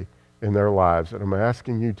way in their lives, and I'm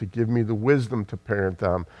asking you to give me the wisdom to parent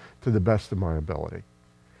them to the best of my ability.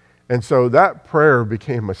 And so that prayer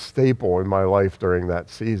became a staple in my life during that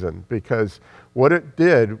season, because what it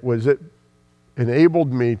did was it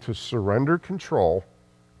enabled me to surrender control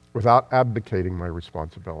without abdicating my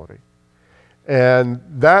responsibility. And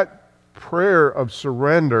that prayer of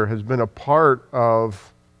surrender has been a part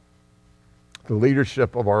of the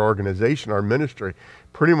leadership of our organization, our ministry,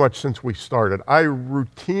 pretty much since we started. I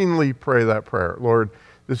routinely pray that prayer. Lord,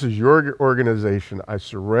 this is your organization. I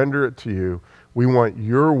surrender it to you. We want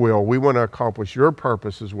your will. We want to accomplish your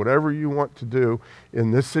purposes, whatever you want to do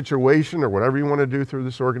in this situation or whatever you want to do through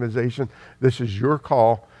this organization. This is your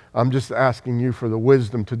call. I'm just asking you for the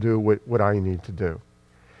wisdom to do what I need to do.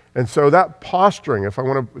 And so that posturing, if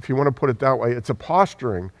you want to put it that way, it's a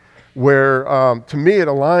posturing where, to me, it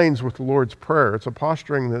aligns with the Lord's Prayer. It's a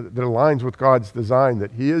posturing that aligns with God's design,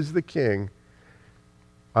 that He is the King,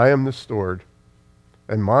 I am the steward,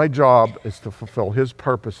 and my job is to fulfill His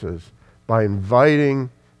purposes by inviting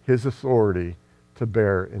His authority to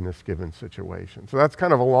bear in this given situation. So that's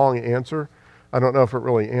kind of a long answer. I don't know if it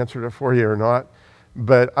really answered it for you or not,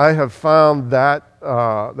 but I have found that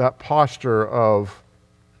posture of,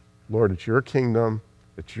 Lord, it's your kingdom,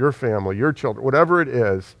 it's your family, your children, whatever it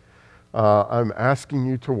is, I'm asking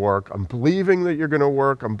you to work. I'm believing that you're going to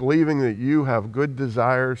work. I'm believing that you have good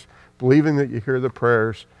desires, believing that you hear the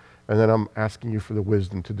prayers, and then I'm asking you for the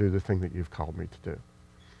wisdom to do the thing that you've called me to do.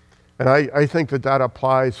 And I think that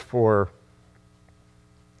applies for,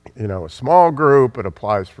 a small group. It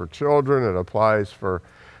applies for children. It applies for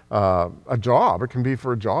a job. It can be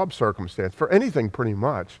for a job circumstance, for anything pretty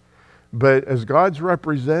much. But as God's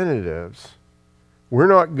representatives, we're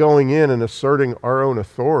not going in and asserting our own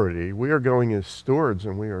authority. We are going as stewards,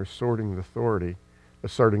 and we are asserting the authority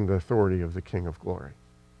of the King of Glory.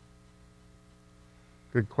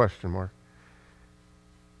 Good question, Mark.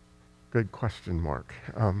 Good question, Mark.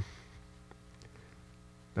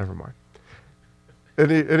 Never mind.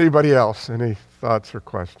 Anybody else? Any thoughts or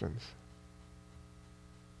questions?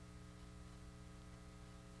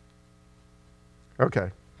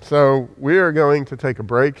 Okay. So we are going to take a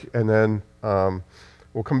break, and then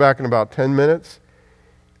we'll come back in about 10 minutes,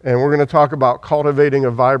 and we're going to talk about cultivating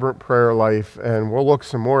a vibrant prayer life, and we'll look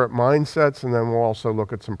some more at mindsets, and then we'll also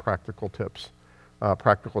look at some practical tips,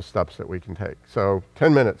 practical steps that we can take. So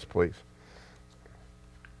 10 minutes, please.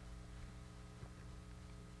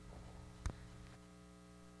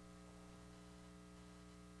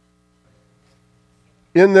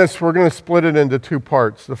 In this, we're going to split it into two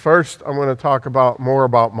parts. The first, I'm going to talk more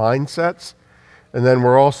about mindsets, and then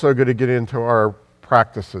we're also going to get into our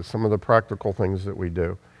practices, some of the practical things that we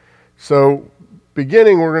do. So,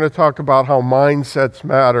 beginning, we're going to talk about how mindsets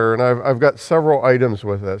matter, and I've got several items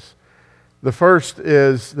with this. The first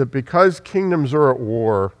is that because kingdoms are at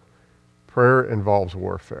war, prayer involves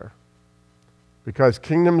warfare. Because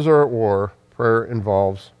kingdoms are at war, prayer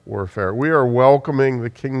involves warfare. We are welcoming the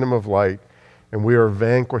kingdom of light, and we are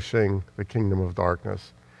vanquishing the kingdom of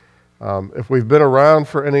darkness. If we've been around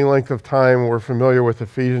for any length of time, we're familiar with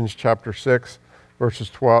Ephesians chapter 6, verses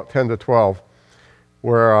 10 to 12,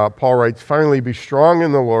 where Paul writes, "Finally be strong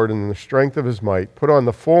in the Lord and in the strength of his might. Put on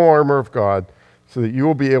the full armor of God so that you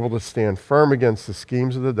will be able to stand firm against the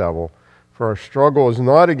schemes of the devil. For our struggle is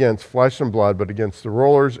not against flesh and blood, but against the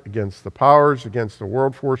rulers, against the powers, against the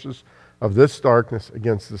world forces of this darkness,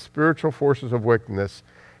 against the spiritual forces of wickedness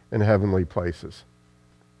in heavenly places."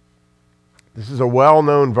 This is a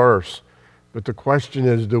well-known verse, but the question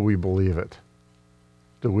is, do we believe it?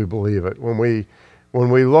 Do we believe it? When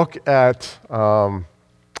we look at,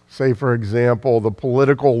 say, for example, the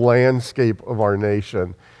political landscape of our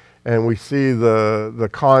nation, and we see the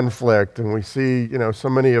conflict, and we see, so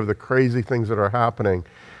many of the crazy things that are happening,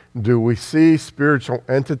 do we see spiritual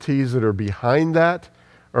entities that are behind that?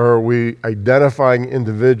 Or are we identifying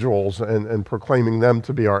individuals and proclaiming them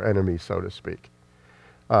to be our enemies, so to speak?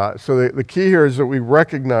 So the key here is that we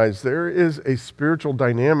recognize there is a spiritual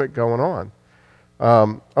dynamic going on.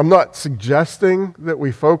 I'm not suggesting that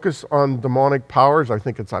we focus on demonic powers. I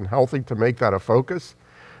think it's unhealthy to make that a focus.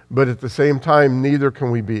 But at the same time, neither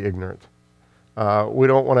can we be ignorant. We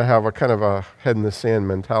don't want to have a kind of a head in the sand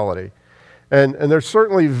mentality. And there's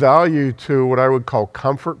certainly value to what I would call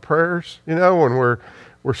comfort prayers, when we're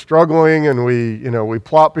struggling and we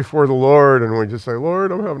plot before the Lord and we just say,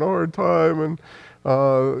 Lord, I'm having a hard time, and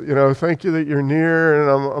thank you that you're near,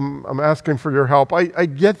 and I'm asking for your help. I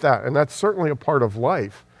get that, and that's certainly a part of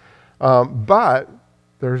life. But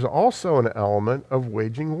there's also an element of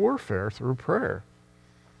waging warfare through prayer.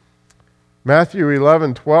 Matthew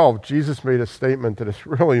 11:12, Jesus made a statement that is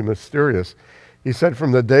really mysterious. He said,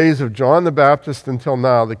 from the days of John the Baptist until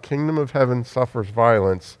now, the kingdom of heaven suffers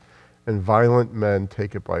violence, and violent men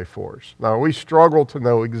take it by force. Now, we struggle to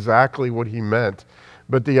know exactly what he meant,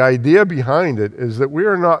 but the idea behind it is that we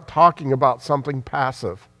are not talking about something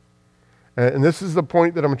passive. And this is the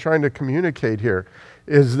point that I'm trying to communicate here,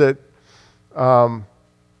 is that, and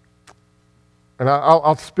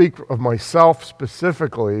I'll speak of myself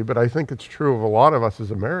specifically, but I think it's true of a lot of us as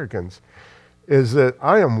Americans, is that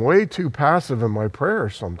I am way too passive in my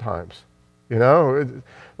prayers sometimes. I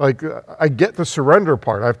get the surrender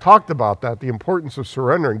part. I've talked about that, the importance of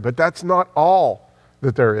surrendering, but that's not all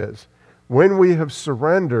that there is. When we have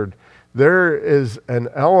surrendered, there is an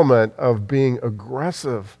element of being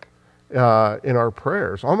aggressive in our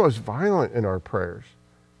prayers, almost violent in our prayers.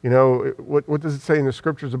 What does it say in the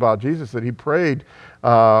scriptures about Jesus? That he prayed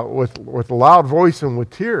with loud voice and with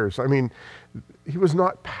tears. I mean, he was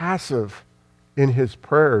not passive in his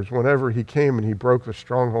prayers whenever he came and he broke the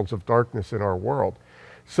strongholds of darkness in our world.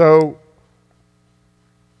 So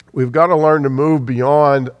we've got to learn to move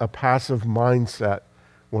beyond a passive mindset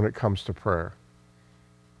when it comes to prayer.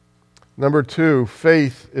 Number 2,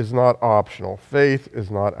 faith is not optional. Faith is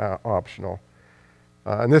not optional.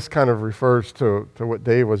 And this kind of refers to what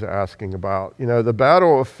Dave was asking about. The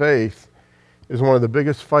battle of faith is one of the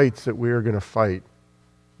biggest fights that we are going to fight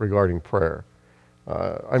regarding prayer.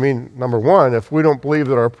 Number 1, if we don't believe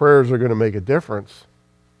that our prayers are going to make a difference,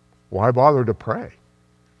 why bother to pray?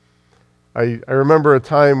 I remember a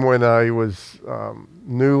time when I was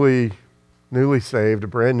newly saved, a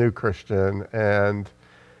brand new Christian, and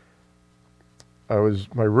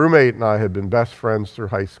my roommate and I had been best friends through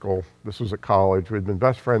high school. This was at college. We'd been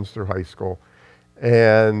best friends through high school.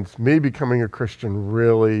 And me becoming a Christian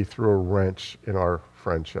really threw a wrench in our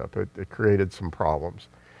friendship. It created some problems.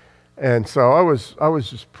 And so I was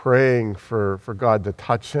just praying for God to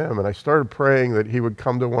touch him, and I started praying that he would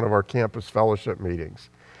come to one of our campus fellowship meetings.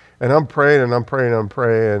 And I'm praying,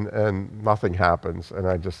 and nothing happens. And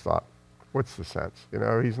I just thought, what's the sense?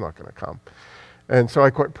 He's not going to come. And so I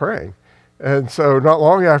quit praying. And so not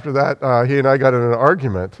long after that, he and I got in an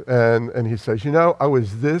argument, and he says, I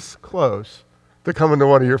was this close to coming to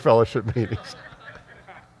one of your fellowship meetings.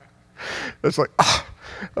 It's like,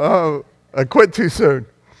 I quit too soon.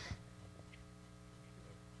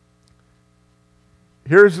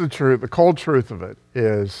 Here's the truth. The cold truth of it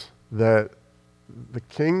is that the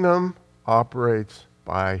kingdom operates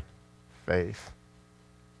by faith.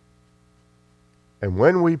 And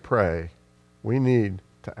when we pray, we need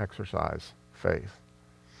to exercise faith.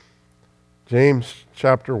 James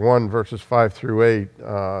chapter 1, verses 5 through 8,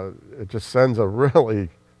 it just sends a really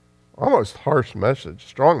almost harsh message,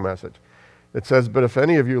 strong message. It says, but if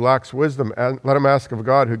any of you lacks wisdom, let him ask of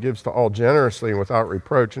God, who gives to all generously and without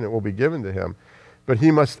reproach, and it will be given to him. But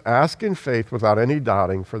he must ask in faith without any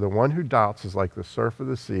doubting, for the one who doubts is like the surf of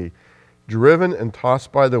the sea, driven and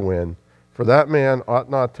tossed by the wind. For that man ought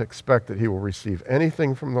not to expect that he will receive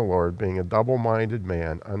anything from the Lord, being a double-minded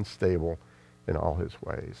man, unstable in all his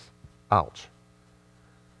ways. Ouch.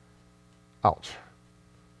 Ouch.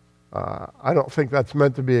 I don't think that's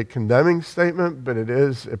meant to be a condemning statement, but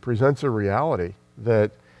it presents a reality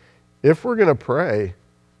that if we're going to pray,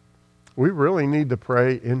 we really need to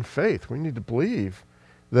pray in faith. We need to believe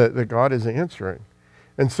that God is answering.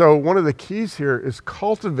 And so one of the keys here is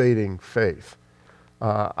cultivating faith.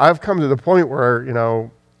 I've come to the point where,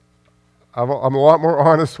 I'm a lot more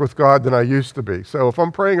honest with God than I used to be. So if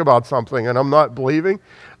I'm praying about something and I'm not believing,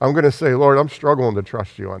 I'm going to say, Lord, I'm struggling to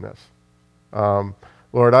trust you on this.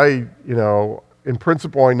 Lord, in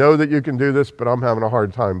principle, I know that you can do this, but I'm having a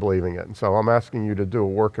hard time believing it. And so I'm asking you to do a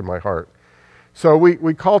work in my heart. So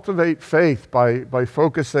we cultivate faith by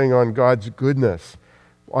focusing on God's goodness,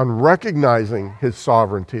 on recognizing his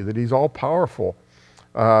sovereignty, that he's all-powerful,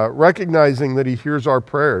 recognizing that he hears our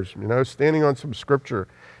prayers, standing on some scripture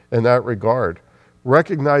in that regard,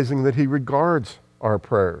 recognizing that he regards our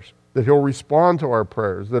prayers, that he'll respond to our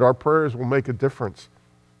prayers, that our prayers will make a difference.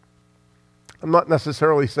 I'm not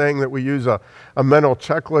necessarily saying that we use a mental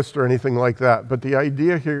checklist or anything like that, but the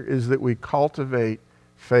idea here is that we cultivate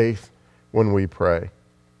faith when we pray.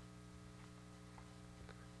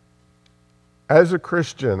 As a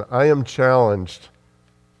Christian, I am challenged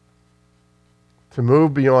to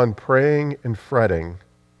move beyond praying and fretting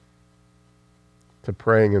to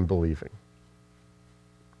praying and believing.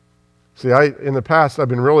 See, in the past, I've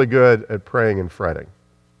been really good at praying and fretting,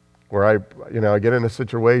 where I get in a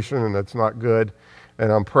situation and it's not good,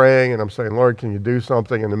 and I'm praying and I'm saying, Lord, can you do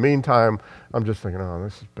something? In the meantime, I'm just thinking, oh,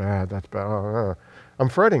 this is bad, that's bad. Oh. I'm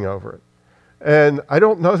fretting over it. And I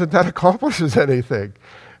don't know that accomplishes anything.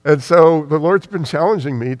 And so the Lord's been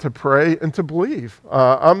challenging me to pray and to believe.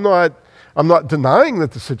 I'm not denying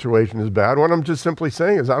that the situation is bad. What I'm just simply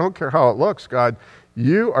saying is I don't care how it looks, God,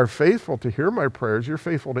 you are faithful to hear my prayers. You're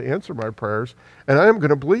faithful to answer my prayers. And I am going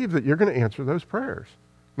to believe that you're going to answer those prayers,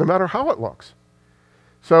 no matter how it looks.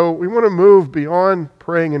 So we want to move beyond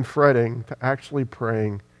praying and fretting to actually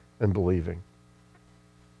praying and believing.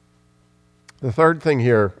 The third thing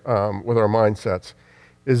here with our mindsets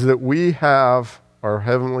is that we have our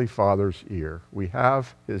Heavenly Father's ear. We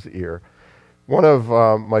have His ear. One of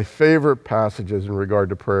my favorite passages in regard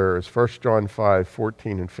to prayer is 1 John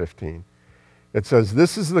 5:14 and 15. It says,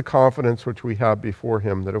 "This is the confidence which we have before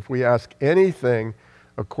Him, that if we ask anything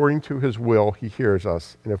according to His will, He hears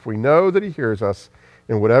us. And if we know that He hears us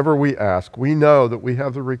in whatever we ask, we know that we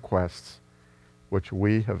have the requests which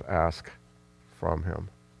we have asked from Him."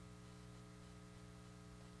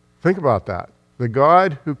 Think about that. The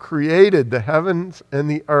God who created the heavens and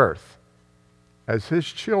the earth, as His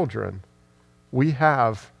children, we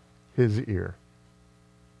have His ear.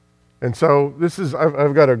 And so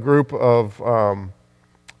I've got a group of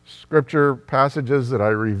scripture passages that I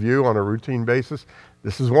review on a routine basis.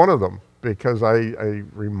 This is one of them, because I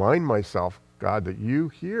remind myself, God, that you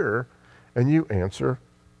hear and you answer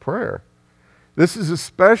prayer. This is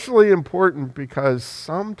especially important because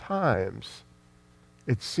sometimes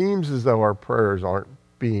it seems as though our prayers aren't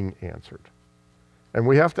being answered. And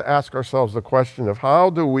we have to ask ourselves the question of how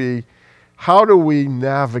do we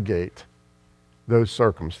navigate those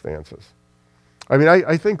circumstances? I mean,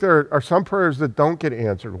 I think there are some prayers that don't get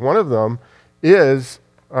answered. One of them is,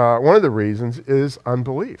 one of the reasons is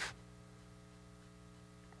unbelief.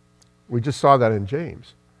 We just saw that in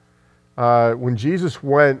James. When Jesus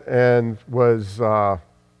went and was, I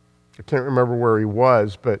can't remember where he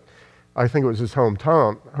was, but I think it was his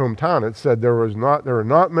hometown. It said there were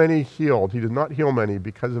not many healed. He did not heal many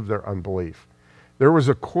because of their unbelief. There was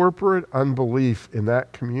a corporate unbelief in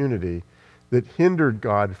that community that hindered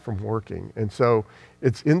God from working. And so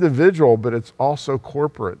it's individual, but it's also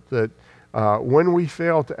corporate, that when we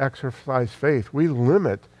fail to exercise faith, we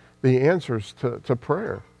limit the answers to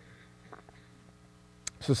prayer.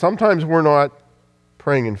 So sometimes we're not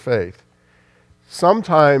praying in faith.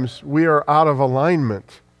 Sometimes we are out of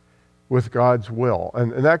alignment with God's will.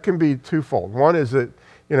 And that can be twofold. One is that,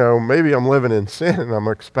 maybe I'm living in sin and I'm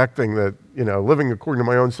expecting that, living according to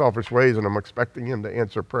my own selfish ways, and I'm expecting Him to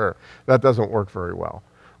answer prayer. That doesn't work very well.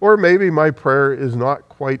 Or maybe my prayer is not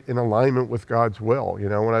quite in alignment with God's will.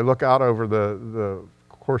 When I look out over the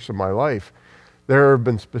course of my life, there have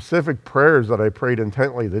been specific prayers that I prayed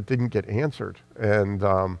intently that didn't get answered. And,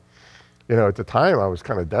 at the time I was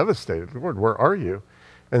kind of devastated. Lord, where are you?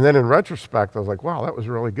 And then in retrospect, I was like, wow, that was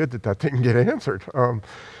really good that didn't get answered.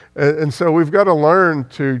 And so we've got to learn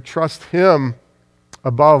to trust Him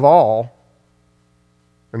above all,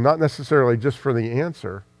 and not necessarily just for the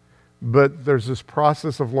answer, but there's this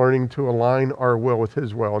process of learning to align our will with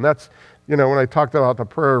His will. And that's, when I talked about the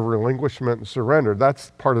prayer of relinquishment and surrender,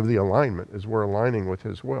 that's part of the alignment, is we're aligning with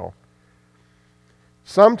His will.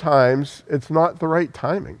 Sometimes it's not the right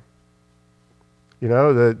timing.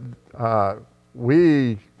 That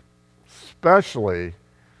we especially,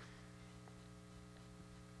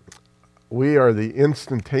 we are the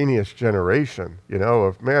instantaneous generation.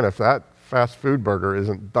 If that fast food burger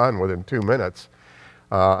isn't done within 2 minutes,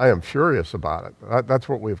 I am furious about it. That's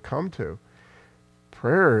what we've come to.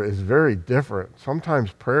 Prayer is very different.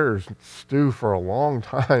 Sometimes prayers stew for a long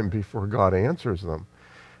time before God answers them.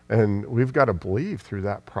 And we've got to believe through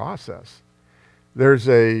that process. There's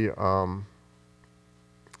this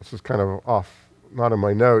is kind of off, not in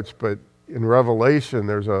my notes, but in Revelation,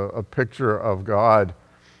 there's a picture of God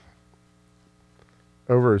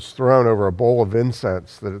over His throne, over a bowl of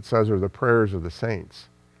incense that it says are the prayers of the saints.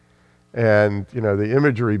 And, the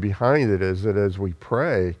imagery behind it is that as we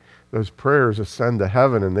pray, those prayers ascend to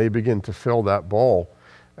heaven and they begin to fill that bowl.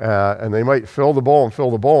 And they might fill the bowl,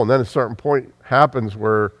 and then a certain point happens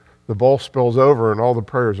where the bowl spills over and all the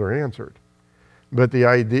prayers are answered. But the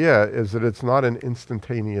idea is that it's not an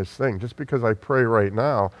instantaneous thing. Just because I pray right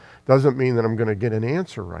now doesn't mean that I'm going to get an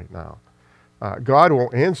answer right now. God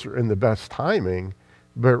will answer in the best timing,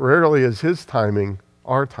 but rarely is his timing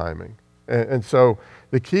our timing. And so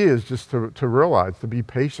the key is just to realize, to be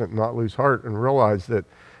patient and not lose heart, and realize that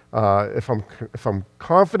if I'm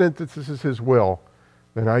confident that this is his will,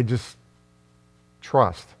 then I just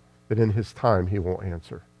trust that in his time he will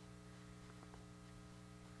answer.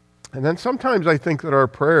 And then sometimes I think that our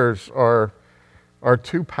prayers are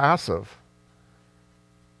too passive.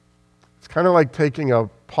 It's kind of like taking a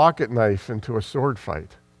pocket knife into a sword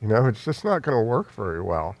fight. It's just not going to work very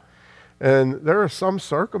well. And there are some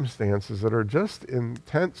circumstances that are just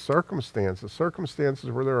intense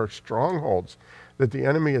circumstances where there are strongholds that the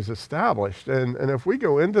enemy has established. And if we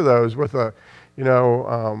go into those with a,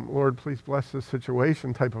 Lord, please bless this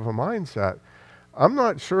situation type of a mindset, I'm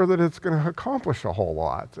not sure that it's going to accomplish a whole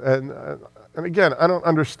lot. And again, I don't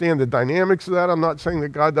understand the dynamics of that. I'm not saying that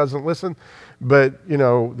God doesn't listen, but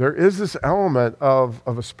there is this element of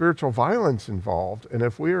a spiritual violence involved. And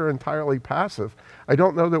if we are entirely passive, I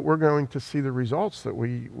don't know that we're going to see the results that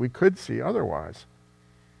we could see otherwise.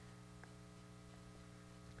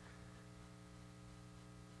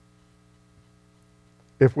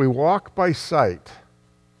 If we walk by sight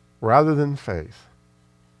rather than faith,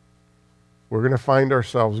 we're going to find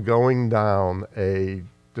ourselves going down a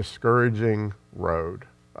discouraging road.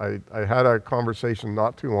 I had a conversation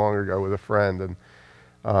not too long ago with a friend,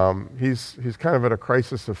 and he's kind of at a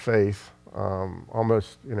crisis of faith.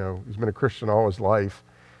 Almost, he's been a Christian all his life.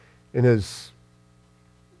 In his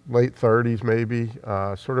late 30s, maybe,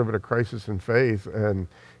 sort of at a crisis in faith, and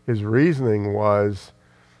his reasoning was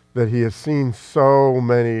that he has seen so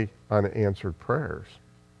many unanswered prayers.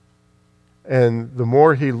 And the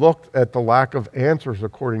more he looked at the lack of answers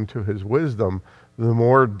according to his wisdom, the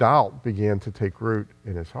more doubt began to take root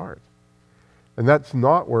in his heart. And that's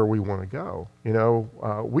not where we want to go.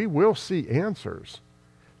 We will see answers,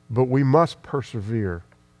 but we must persevere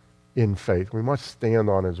in faith. We must stand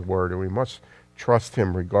on his word, and we must trust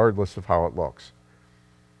him regardless of how it looks.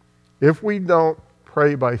 If we don't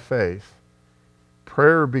pray by faith,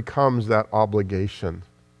 prayer becomes that obligation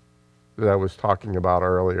that I was talking about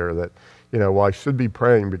earlier, that I should be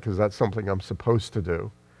praying because that's something I'm supposed to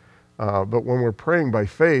do. But when we're praying by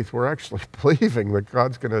faith, we're actually believing that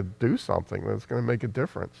God's going to do something that's going to make a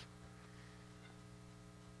difference.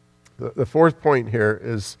 The fourth point here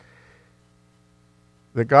is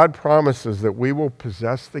that God promises that we will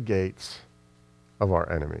possess the gates of our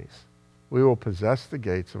enemies. We will possess the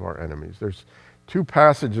gates of our enemies. There's two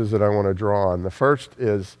passages that I want to draw on. The first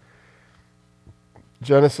is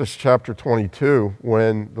Genesis chapter 22,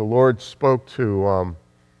 when the Lord spoke to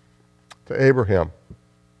Abraham.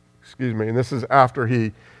 And this is after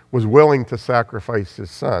he was willing to sacrifice his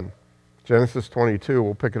son. Genesis 22,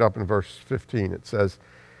 we'll pick it up in verse 15. It says,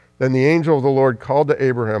 "Then the angel of the Lord called to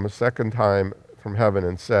Abraham a second time from heaven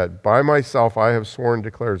and said, 'By myself I have sworn,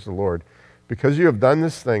 declares the Lord, because you have done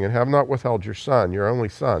this thing and have not withheld your son, your only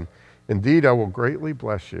son. Indeed, I will greatly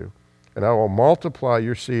bless you, and I will multiply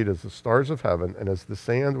your seed as the stars of heaven and as the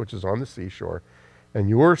sand which is on the seashore, and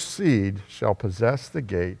your seed shall possess the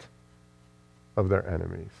gate of their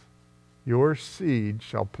enemies.'" Your seed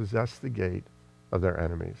shall possess the gate of their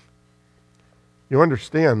enemies. You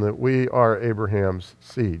understand that we are Abraham's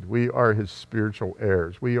seed. We are his spiritual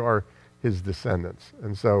heirs. We are his descendants.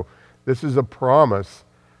 And so this is a promise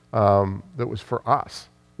that was for us,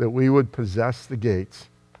 that we would possess the gates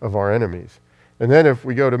of our enemies. And then if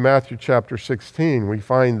we go to Matthew chapter 16, we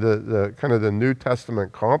find the kind of the New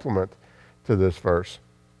Testament complement to this verse.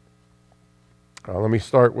 Let me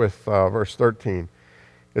start with verse 13.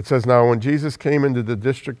 It says, "Now when Jesus came into the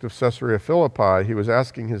district of Caesarea Philippi, he was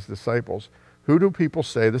asking his disciples, 'Who do people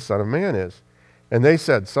say the Son of Man is?' And they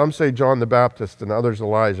said, 'Some say John the Baptist, and others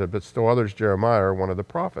Elijah, but still others Jeremiah or one of the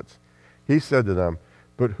prophets.' He said to them,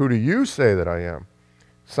 'But who do you say that I am?'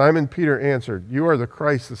 Simon Peter answered, 'You are the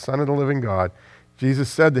Christ, the Son of the living God.' Jesus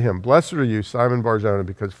said to him, 'Blessed are you, Simon Bar-Jonah,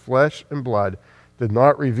 because flesh and blood did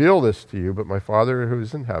not reveal this to you, but my Father who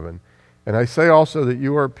is in heaven. And I say also that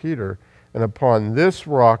you are Peter, and upon this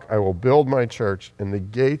rock I will build my church, and the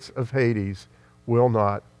gates of Hades will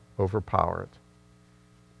not overpower it.'"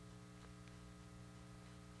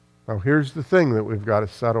 Now here's the thing that we've got to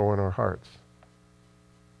settle in our hearts.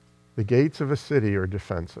 The gates of a city are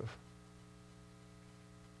defensive.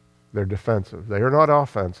 They're defensive. They are not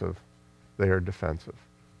offensive. They are defensive.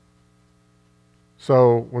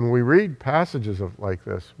 So when we read passages like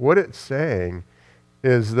this, what it's saying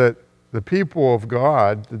is that the people of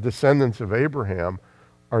God, the descendants of Abraham,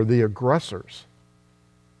 are the aggressors.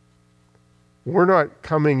 we're not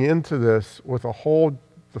coming into this with a hold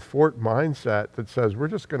the fort mindset that says we're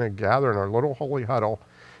just going to gather in our little holy huddle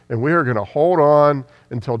and we are going to hold on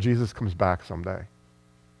until Jesus comes back someday.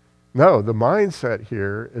 No, the mindset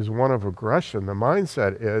here is one of aggression. The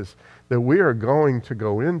mindset is that we are going to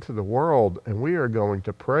go into the world and we are going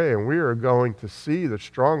to pray and we are going to see the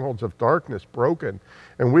strongholds of darkness broken,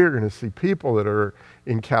 and we are going to see people that are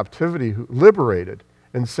in captivity liberated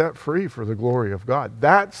and set free for the glory of God.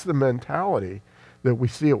 That's the mentality that we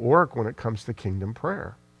see at work when it comes to kingdom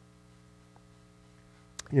prayer.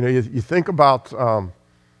 You know, you think about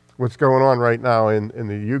what's going on right now in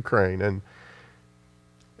the Ukraine, and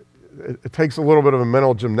it takes a little bit of a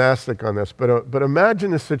mental gymnastic on this, but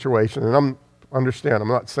imagine a situation, and I'm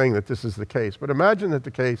not saying that this is the case, but imagine that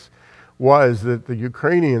the case was that the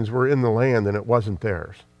Ukrainians were in the land and it wasn't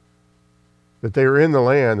theirs. That they were in the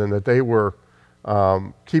land and that they were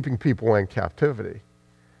keeping people in captivity.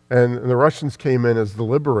 And the Russians came in as the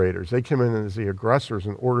liberators. They came in as the aggressors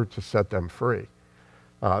in order to set them free.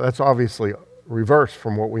 That's obviously reversed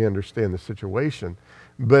from what we understand the situation,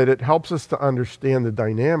 but it helps us to understand the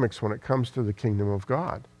dynamics when it comes to the kingdom of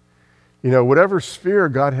God. You know, whatever sphere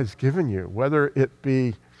God has given you, whether it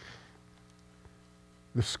be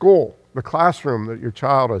the school, the classroom that your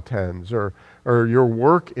child attends, or your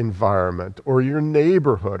work environment, or your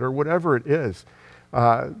neighborhood, or whatever it is,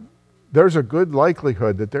 there's a good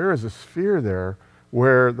likelihood that there is a sphere there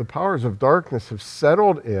where the powers of darkness have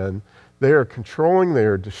settled in. They are controlling, they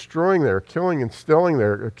are destroying, they are killing and stealing, they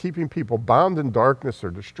are keeping people bound in darkness,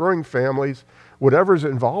 they're destroying families, whatever's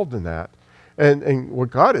involved in that. And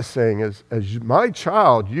what God is saying is, as my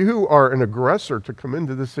child, you are an aggressor to come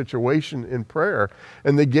into this situation in prayer,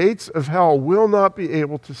 and the gates of hell will not be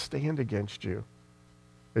able to stand against you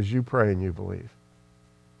as you pray and you believe.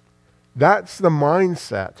 That's the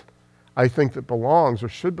mindset I think that belongs or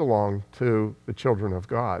should belong to the children of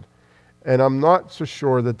God. And I'm not so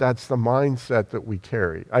sure that that's the mindset that we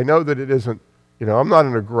carry. I know that it isn't, you know, I'm not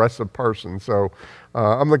an aggressive person, so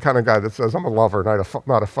I'm the kind of guy that says I'm a lover,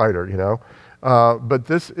 not a fighter, you know. But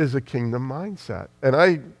this is a kingdom mindset. And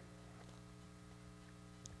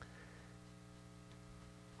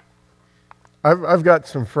I've got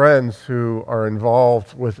some friends who are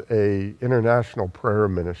involved with a international prayer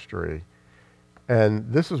ministry,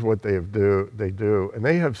 and this is what they do, and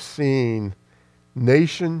they have seen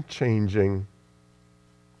nation-changing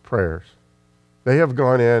prayers. They have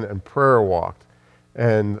gone in and prayer walked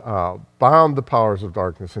and bound the powers of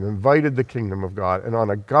darkness and invited the kingdom of God. And on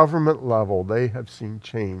a government level, they have seen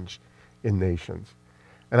change in nations.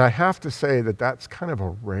 And I have to say that that's kind of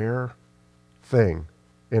a rare thing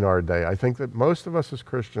in our day. I think that most of us as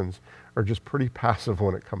Christians are just pretty passive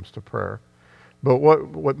when it comes to prayer. But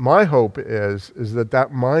what my hope is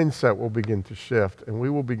that mindset will begin to shift, and we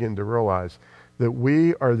will begin to realize that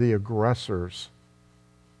we are the aggressors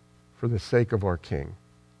for the sake of our King.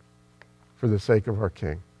 For the sake of our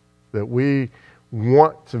King. That we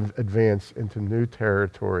want to advance into new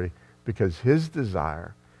territory because his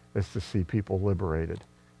desire is to see people liberated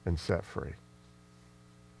and set free.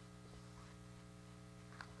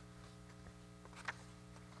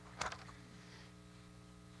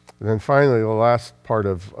 And then finally, the last part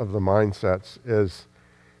of the mindsets is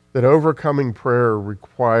that overcoming prayer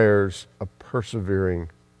requires a persevering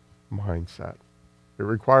mindset. It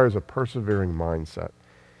requires a persevering mindset.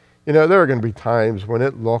 You know, there are going to be times when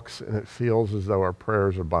it looks and it feels as though our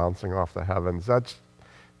prayers are bouncing off the heavens.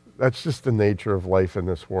 That's just the nature of life in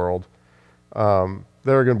this world. There are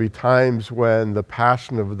going to be times when the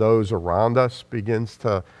passion of those around us begins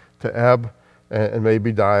to ebb and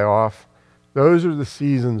maybe die off. Those are the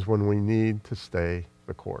seasons when we need to stay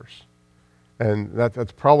the course. And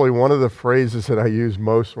that's probably one of the phrases that I use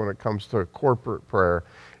most when it comes to corporate prayer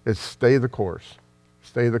is stay the course.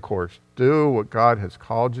 Stay the course. Do what God has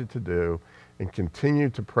called you to do and continue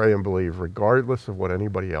to pray and believe regardless of what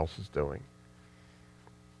anybody else is doing.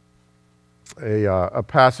 A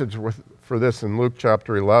passage for this in Luke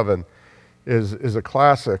chapter 11 is a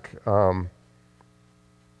classic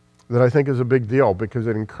that I think is a big deal because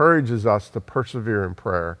it encourages us to persevere in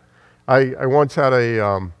prayer. I once had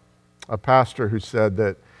a pastor who said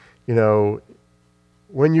that, you know,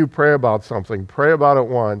 when you pray about something, pray about it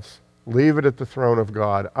once, leave it at the throne of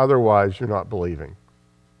God, otherwise you're not believing.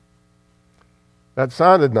 That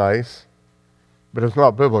sounded nice, but it's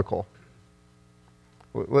not biblical.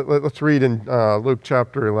 Let's read in Luke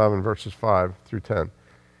chapter 11, verses 5 through 10.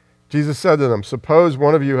 Jesus said to them, "Suppose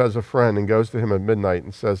one of you has a friend and goes to him at midnight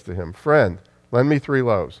and says to him, 'Friend, lend me 3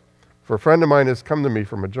 loaves. For a friend of mine has come to me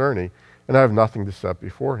from a journey, and I have nothing to set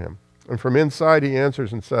before him.' And from inside he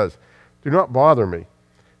answers and says, 'Do not bother me.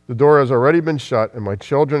 The door has already been shut, and my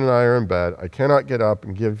children and I are in bed. I cannot get up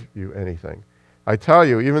and give you anything. I tell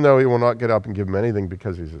you, even though he will not get up and give him anything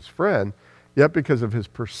because he's his friend, yet because of his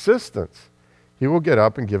persistence, he will get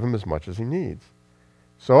up and give him as much as he needs.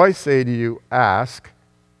 So I say to you, ask,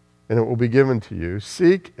 and it will be given to you.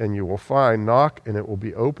 Seek, and you will find. Knock, and it will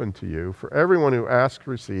be opened to you. For everyone who asks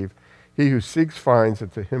receives. He who seeks finds,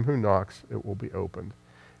 and to him who knocks it will be opened.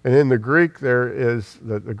 And in the Greek, there is,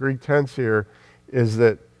 the Greek tense here is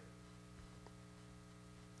that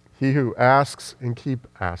he who asks and keep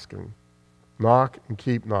asking. Knock and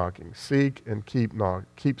keep knocking. Seek and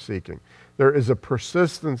keep seeking. There is a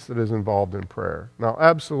persistence that is involved in prayer. Now,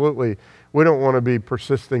 absolutely, we don't want to be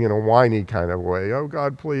persisting in a whiny kind of way. Oh,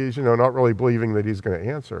 God, please, not really believing that he's going to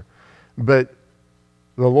answer. But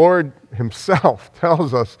the Lord himself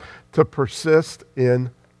tells us to persist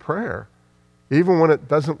in prayer, even when it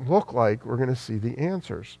doesn't look like we're going to see the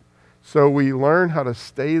answers. So we learn how to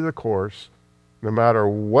stay the course, no matter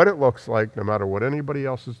what it looks like, no matter what anybody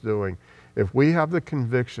else is doing. If we have the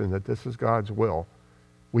conviction that this is God's will,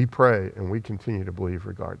 we pray and we continue to believe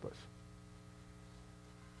regardless.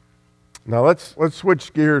 Now let's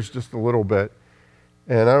switch gears just a little bit,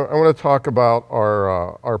 and I want to talk about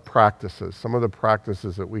our practices, some of the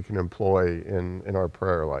practices that we can employ in our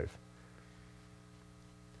prayer life.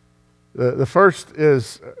 The first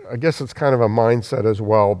is, I guess it's kind of a mindset as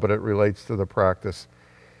well, but it relates to the practice.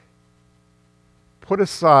 Put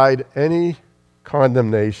aside any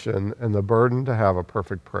condemnation and the burden to have a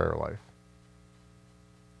perfect prayer life.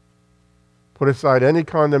 Put aside any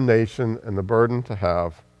condemnation and the burden to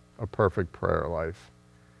have a perfect prayer life.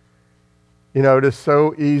 It is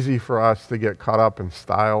so easy for us to get caught up in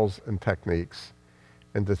styles and techniques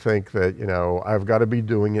and to think that, I've got to be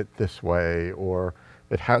doing it this way, or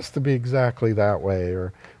it has to be exactly that way,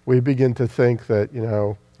 or we begin to think that,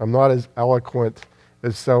 I'm not as eloquent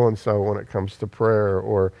as so-and-so when it comes to prayer,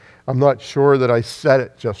 or I'm not sure that I said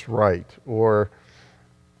it just right, or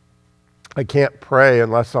I can't pray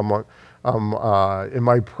unless I'm in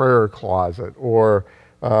my prayer closet, or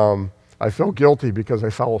I feel guilty because I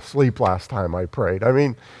fell asleep last time I prayed. I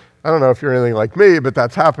mean, I don't know if you're anything like me, but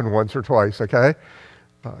that's happened once or twice, okay?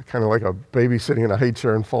 Kind of like a baby sitting in a high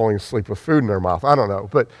chair and falling asleep with food in their mouth. I don't know.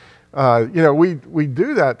 But, we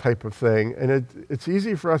do that type of thing, and it's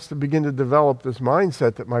easy for us to begin to develop this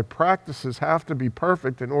mindset that my practices have to be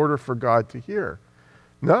perfect in order for God to hear.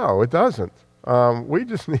 No, it doesn't. We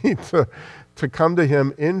just need to come to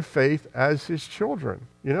him in faith as his children.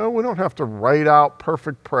 We don't have to write out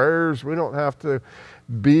perfect prayers. We don't have to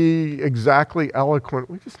be exactly eloquent.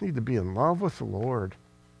 We just need to be in love with the Lord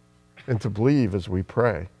and to believe as we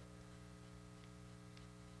pray.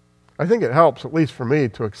 I think it helps, at least for me,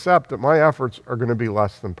 to accept that my efforts are going to be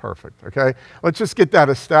less than perfect, okay? Let's just get that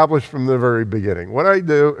established from the very beginning. What I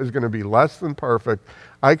do is going to be less than perfect.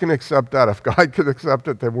 I can accept that. If God can accept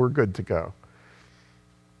it, then we're good to go.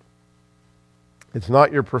 It's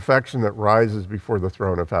not your perfection that rises before the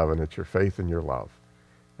throne of heaven. It's your faith and your love.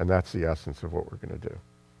 And that's the essence of what we're going to do.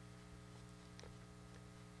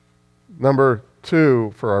 Number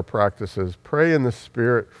 2 for our practices, pray in the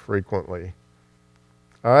Spirit frequently.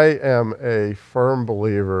 I am a firm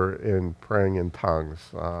believer in praying in tongues.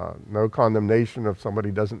 No condemnation if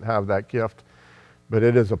somebody doesn't have that gift, but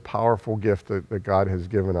it is a powerful gift that God has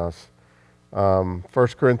given us. 1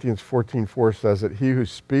 Corinthians 14:4 says that he who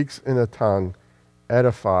speaks in a tongue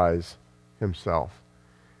edifies himself.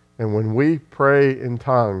 And when we pray in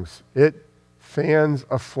tongues, it fans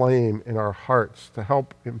a flame in our hearts to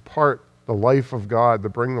help impart the life of God, to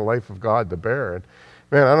bring the life of God to bear. And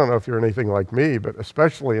man, I don't know if you're anything like me, but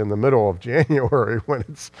especially in the middle of January when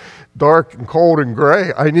it's dark and cold and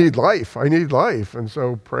gray, I need life. And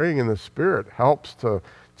so praying in the Spirit helps to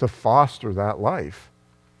foster that life.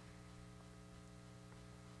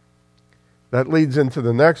 That leads into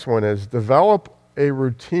the next one, is develop a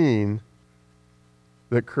routine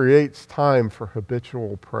that creates time for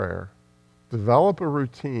habitual prayer. Develop a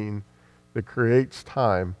routine that creates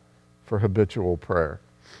time for habitual prayer.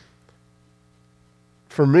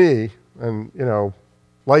 For me, and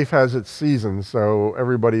life has its seasons, so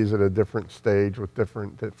everybody's at a different stage with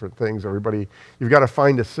different things. You've got to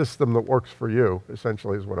find a system that works for you,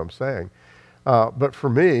 essentially is what I'm saying. But for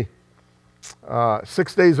me,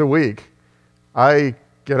 6 days a week, I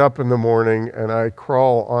get up in the morning and I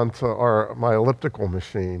crawl onto my elliptical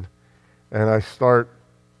machine and I start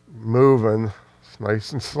moving. It's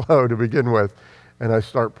nice and slow to begin with, and I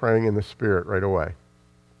start praying in the Spirit right away.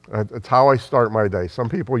 That's how I start my day. Some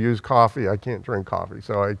people use coffee. I can't drink coffee.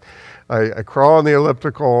 So I crawl on the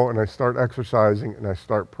elliptical and I start exercising and I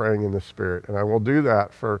start praying in the Spirit. And I will do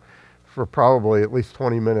that for for probably at least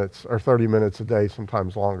 20 minutes or 30 minutes a day,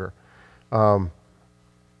 sometimes longer.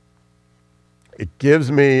 It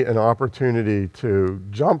gives me an opportunity to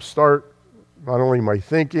jumpstart not only my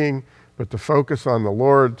thinking, but to focus on the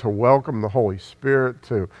Lord, to welcome the Holy Spirit,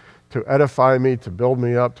 to edify me, to build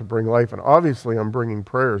me up, to bring life. And obviously, I'm bringing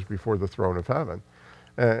prayers before the throne of heaven.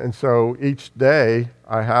 And so each day,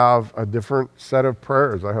 I have a different set of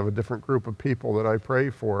prayers. I have a different group of people that I pray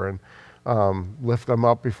for and lift them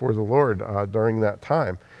up before the Lord during that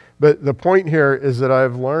time. But the point here is that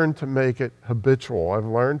I've learned to make it habitual. I've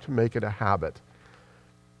learned to make it a habit.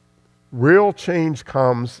 Real change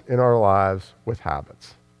comes in our lives with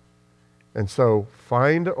habits. And so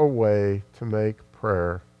find a way to make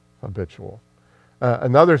prayer habitual.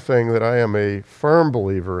 Another thing that I am a firm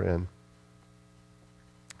believer in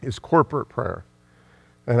is corporate prayer.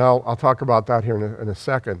 And I'll talk about that here in a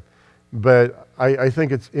second. But I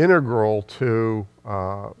think it's integral to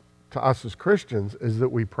us as Christians is that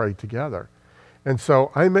we pray together. And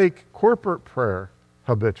so I make corporate prayer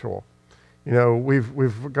habitual. You know,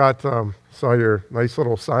 we've got, saw your nice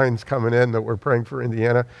little signs coming in that we're praying for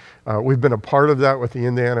Indiana. We've been a part of that with the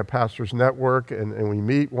Indiana Pastors Network, and we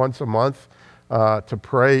meet once a month to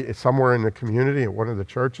pray somewhere in the community at one of the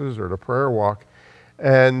churches or the prayer walk.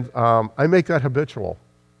 And I make that habitual.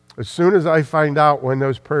 As soon as I find out when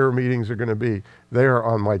those prayer meetings are going to be, they are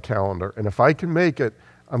on my calendar. And if I can make it,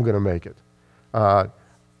 I'm going to make it.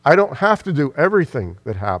 I don't have to do everything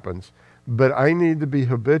that happens, but I need to be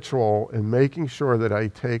habitual in making sure that I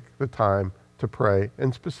take the time to pray,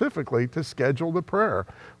 and specifically to schedule the prayer.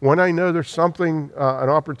 When I know there's something, an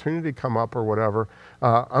opportunity come up or whatever,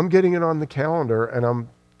 I'm getting it on the calendar, and I'm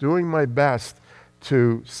doing my best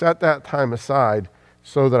to set that time aside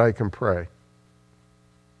so that I can pray.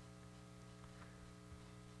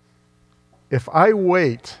 If I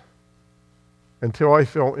wait until I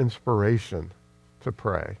feel inspiration to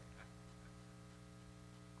pray,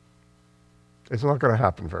 it's not going to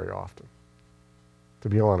happen very often, to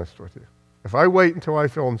be honest with you. If I wait until I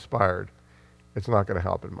feel inspired, it's not going to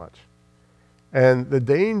happen much. And the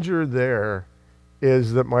danger there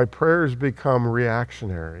is that my prayers become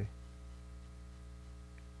reactionary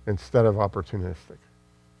instead of opportunistic.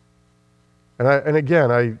 And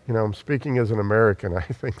again, I'm speaking as an American. I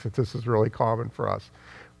think that this is really common for us.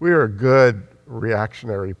 We are good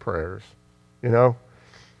reactionary prayers, you know.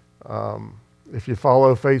 If you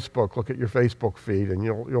follow Facebook, look at your Facebook feed, and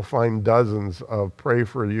you'll find dozens of pray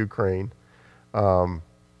for Ukraine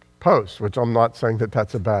posts, which I'm not saying that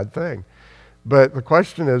that's a bad thing. But the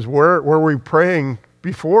question is, were we praying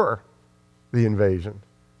before the invasion?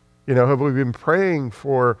 You know, have we been praying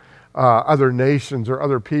for other nations or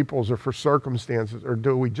other peoples or for circumstances, or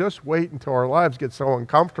do we just wait until our lives get so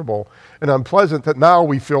uncomfortable and unpleasant that now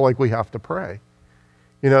we feel like we have to pray?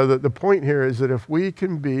 You know, the point here is that if we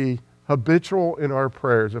can be habitual in our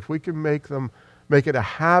prayers, if we can make it a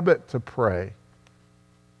habit to pray,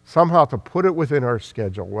 somehow to put it within our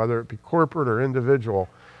schedule, whether it be corporate or individual,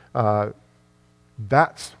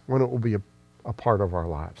 that's when it will be a part of our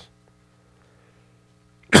lives.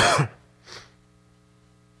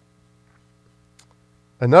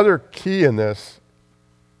 Another key in this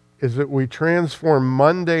is that we transform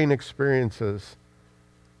mundane experiences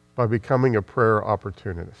by becoming a prayer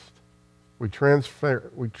opportunist. We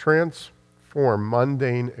transform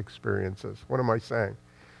mundane experiences. What am I saying?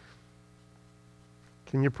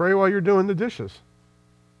 Can you pray while you're doing the dishes?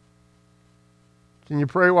 Can you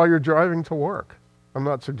pray while you're driving to work? I'm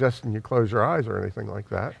not suggesting you close your eyes or anything like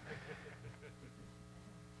that.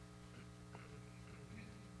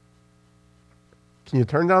 Can you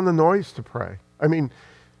turn down the noise to pray? I mean,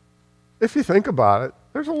 if you think about it,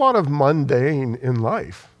 there's a lot of mundane in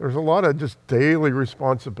life. There's a lot of just daily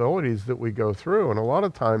responsibilities that we go through. And a lot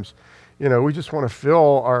of times, you know, we just want to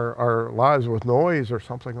fill our lives with noise or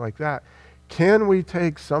something like that. Can we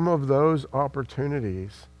take some of those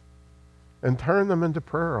opportunities and turn them into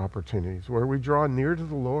prayer opportunities where we draw near to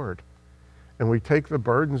the Lord and we take the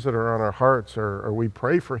burdens that are on our hearts, or we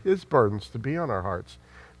pray for His burdens to be on our hearts,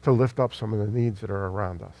 to lift up some of the needs that are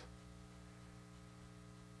around us?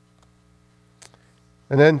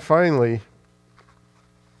 And then finally,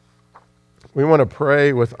 we want to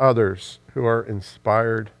pray with others who are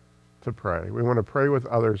inspired to pray. We want to pray with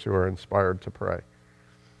others who are inspired to pray.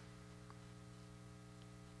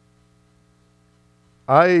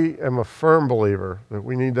 I am a firm believer that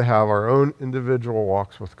we need to have our own individual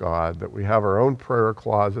walks with God, that we have our own prayer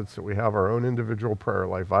closets, that we have our own individual prayer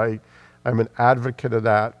life. I'm an advocate of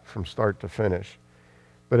that from start to finish.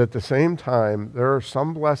 But at the same time, there are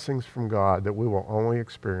some blessings from God that we will only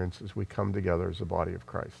experience as we come together as the body of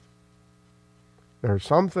Christ. There are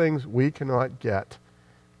some things we cannot get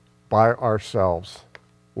by ourselves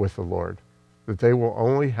with the Lord, that they will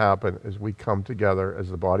only happen as we come together as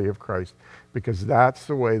the body of Christ, because that's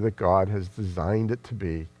the way that God has designed it to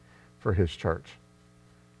be for his church.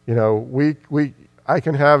 You know, I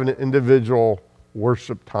can have an individual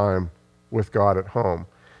worship time with God at home,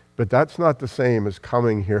 but that's not the same as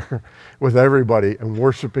coming here with everybody and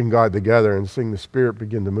worshiping God together and seeing the Spirit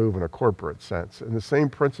begin to move in a corporate sense. And the same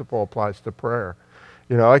principle applies to prayer.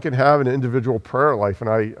 You know, I can have an individual prayer life, and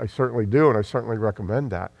I certainly do, and I certainly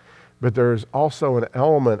recommend that. But there's also an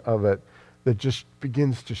element of it that just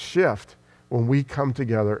begins to shift when we come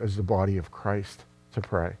together as the body of Christ to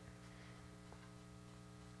pray.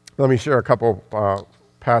 Let me share a couple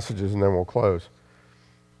passages and then we'll close.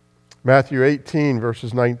 Matthew 18,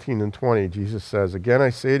 verses 19 and 20, Jesus says, "Again I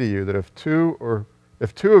say to you that if two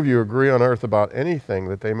of you agree on earth about anything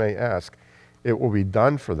that they may ask, it will be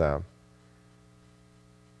done for them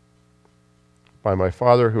by my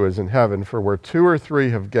Father who is in heaven. For where 2 or 3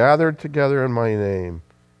 have gathered together in my name,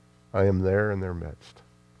 I am there in their midst."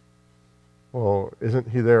 Well, isn't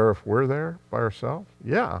he there if we're there by ourselves?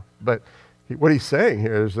 Yeah, but what he's saying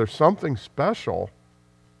here is there's something special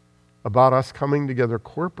about us coming together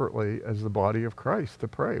corporately as the body of Christ to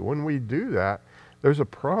pray. When we do that, there's a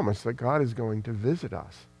promise that God is going to visit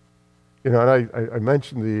us. You know, and I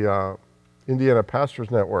mentioned the Indiana Pastors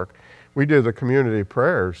Network. We do the community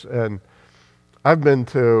prayers, and I've been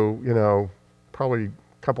to, you know, probably a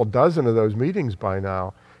couple dozen of those meetings by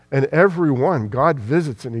now, and every one, God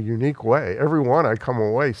visits in a unique way. Every one I come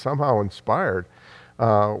away somehow inspired.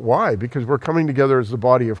 Why? Because we're coming together as the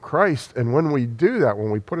body of Christ, and when we do that, when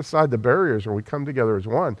we put aside the barriers and we come together as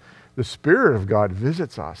one, the Spirit of God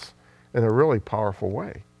visits us in a really powerful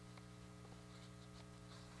way.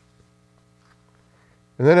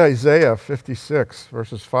 And then Isaiah 56,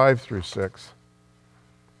 verses 5 through 6.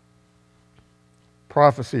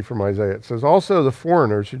 Prophecy from Isaiah. It says, "Also the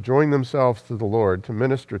foreigners who join themselves to the Lord to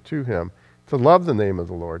minister to him, to love the name of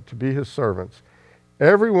the Lord, to be his servants,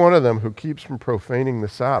 every one of them who keeps from profaning the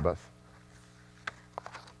Sabbath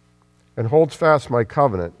and holds fast my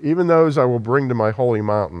covenant, even those I will bring to my holy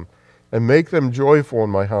mountain and make them joyful in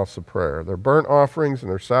my house of prayer. Their burnt offerings and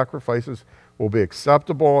their sacrifices will be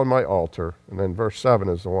acceptable on my altar." And then verse 7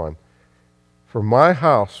 is the one. "For my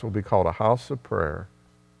house will be called a house of prayer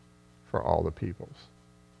for all the peoples."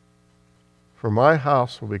 For my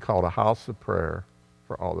house will be called a house of prayer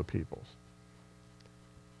for all the peoples.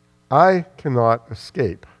 I cannot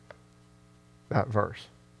escape that verse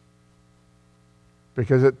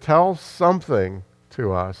because it tells something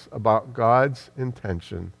to us about God's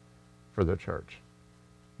intention for the church.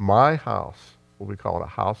 My house will be called a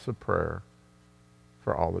house of prayer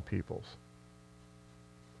for all the peoples.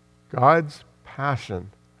 God's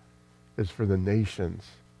passion is for the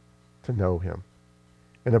nations to know him.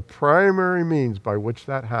 And a primary means by which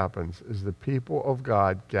that happens is the people of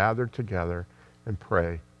God gather together and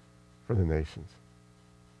pray for the nations.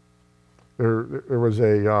 There was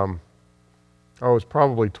it was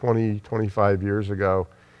probably 25 years ago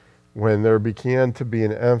when there began to be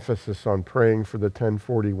an emphasis on praying for the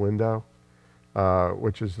 1040 window,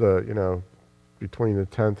 which is between the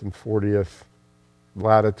 10th and 40th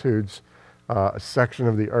latitudes, a section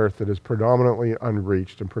of the earth that is predominantly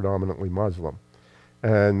unreached and predominantly Muslim.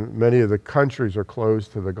 And many of the countries are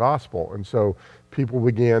closed to the gospel. And so people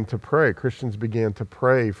began to pray. Christians began to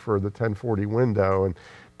pray for the 1040 window, and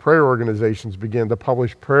prayer organizations began to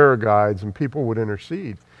publish prayer guides, and people would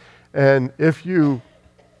intercede. And if you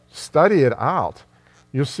study it out,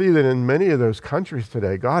 you'll see that in many of those countries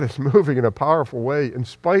today, God is moving in a powerful way in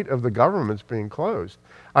spite of the governments being closed.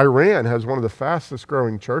 Iran has one of the fastest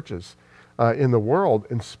growing churches in the world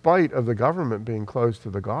in spite of the government being closed to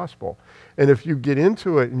the gospel. And if you get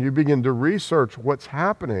into it and you begin to research what's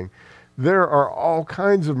happening, there are all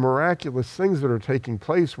kinds of miraculous things that are taking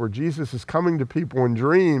place where Jesus is coming to people in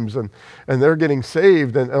dreams and they're getting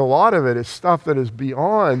saved. And a lot of it is stuff that is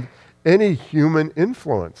beyond any human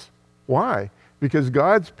influence. Why? Because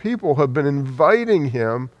God's people have been inviting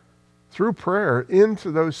him through prayer into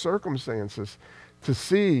those circumstances to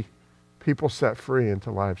see people set free and to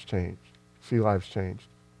lives changed. See lives changed.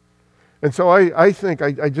 And so I think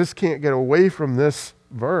I just can't get away from this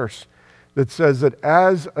verse that says that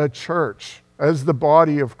as a church, as the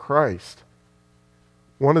body of Christ,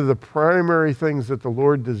 one of the primary things that the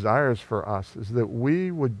Lord desires for us is that we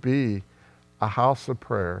would be a house of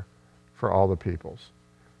prayer for all the peoples.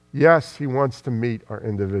 Yes, he wants to meet our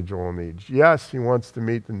individual needs. Yes, he wants to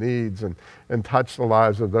meet the needs and touch the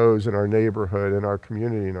lives of those in our neighborhood, in our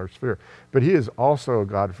community, in our sphere. But he is also a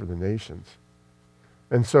God for the nations.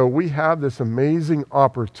 And so we have this amazing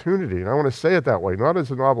opportunity, and I want to say it that way, not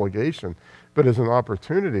as an obligation, but as an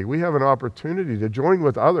opportunity. We have an opportunity to join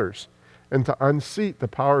with others and to unseat the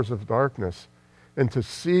powers of darkness and to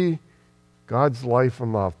see God's life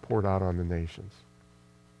and love poured out on the nations.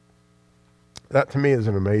 That to me is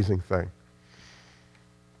an amazing thing.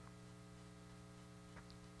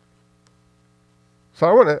 So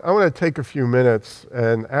I want to take a few minutes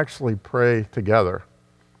and actually pray together.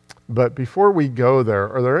 But before we go there,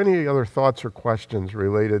 are there any other thoughts or questions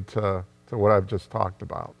related to what I've just talked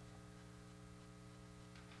about?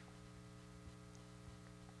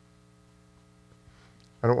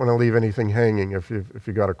 I don't want to leave anything hanging. If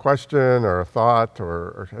you got a question or a thought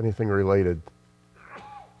or anything related.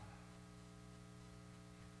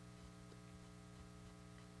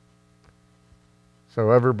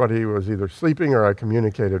 So everybody was either sleeping or I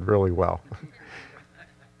communicated really well.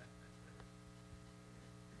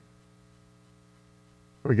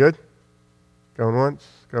 We good? Going once?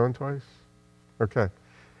 Going twice? Okay.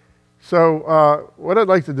 So what I'd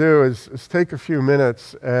like to do is take a few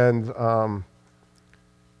minutes and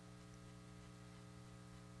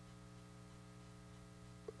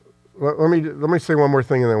let me say one more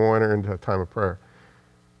thing and then we'll enter into a time of prayer.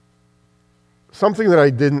 Something that I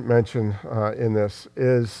didn't mention in this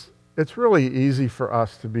is it's really easy for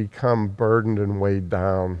us to become burdened and weighed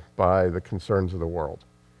down by the concerns of the world.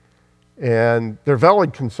 And they're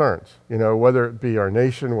valid concerns, whether it be our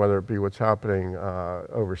nation, whether it be what's happening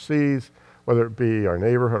overseas, whether it be our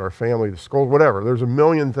neighborhood, our family, the schools, whatever. There's a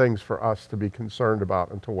million things for us to be concerned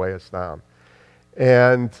about and to weigh us down.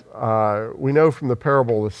 And we know from the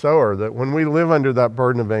parable of the sower that when we live under that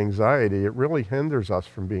burden of anxiety, it really hinders us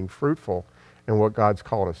from being fruitful in what God's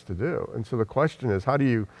called us to do. And so the question is, how do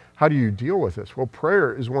you deal with this? Well,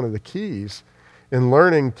 prayer is one of the keys in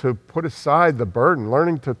learning to put aside the burden,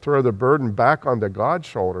 learning to throw the burden back onto God's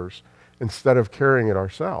shoulders instead of carrying it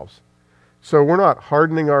ourselves. So we're not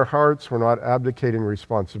hardening our hearts, we're not abdicating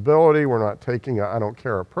responsibility, we're not taking a I don't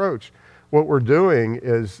care approach. What we're doing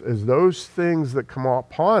is those things that come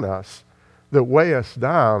upon us that weigh us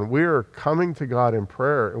down, we are coming to God in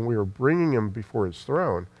prayer and we are bringing them before his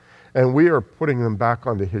throne. And we are putting them back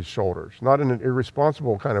onto his shoulders, not in an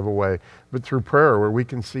irresponsible kind of a way, but through prayer where we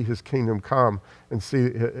can see his kingdom come and see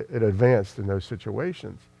it advanced in those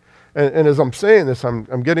situations. And as I'm saying this,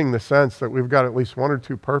 I'm getting the sense that we've got at least one or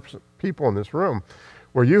two people in this room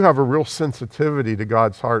where you have a real sensitivity to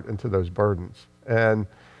God's heart and to those burdens. And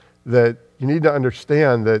that you need to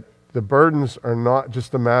understand that the burdens are not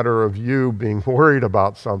just a matter of you being worried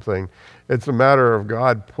about something. It's a matter of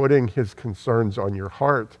God putting his concerns on your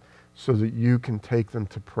heart so that you can take them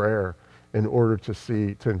to prayer in order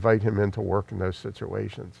to invite him in to work in those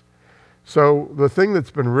situations. So the thing that's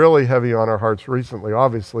been really heavy on our hearts recently,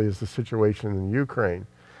 obviously, is the situation in Ukraine.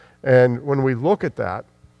 And when we look at that,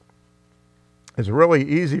 it's really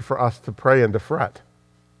easy for us to pray and to fret.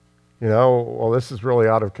 Well, this is really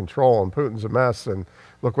out of control and Putin's a mess and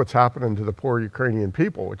look what's happening to the poor Ukrainian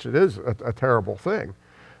people, which it is a terrible thing.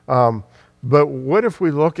 But what if we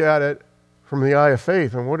look at it from the eye of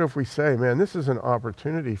faith, and what if we say, man, this is an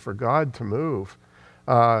opportunity for God to move,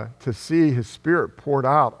 to see his spirit poured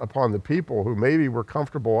out upon the people who maybe were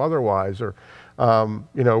comfortable otherwise, or,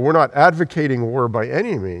 we're not advocating war by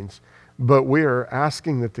any means, but we are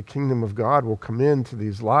asking that the kingdom of God will come into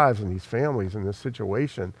these lives and these families in this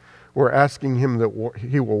situation. We're asking him that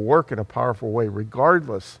he will work in a powerful way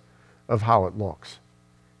regardless of how it looks.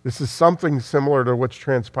 This is something similar to what's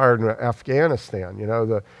transpired in Afghanistan.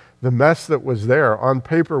 The mess that was there, on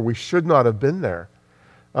paper, we should not have been there.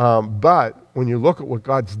 But when you look at what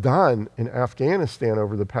God's done in Afghanistan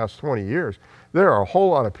over the past 20 years, there are a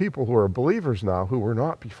whole lot of people who are believers now who were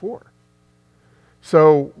not before.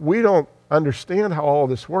 So we don't understand how all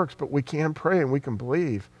this works, but we can pray and we can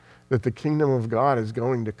believe that the kingdom of God is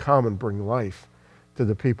going to come and bring life to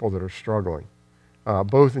the people that are struggling,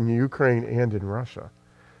 both in Ukraine and in Russia.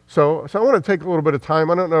 So I want to take a little bit of time.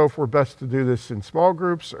 I don't know if we're best to do this in small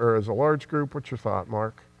groups or as a large group. What's your thought,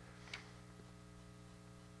 Mark?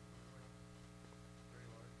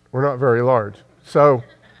 We're not very large. So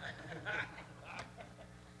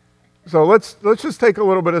let's just take a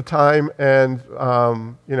little bit of time and,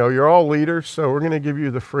 you're all leaders, so we're going to give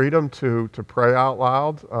you the freedom to pray out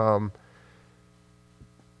loud.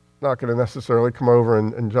 Not going to necessarily come over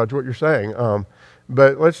and judge what you're saying.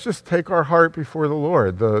 But let's just take our heart before the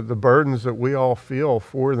Lord, the burdens that we all feel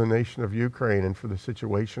for the nation of Ukraine and for the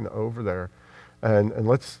situation over there. And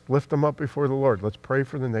let's lift them up before the Lord. Let's pray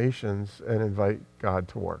for the nations and invite God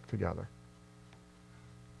to work together.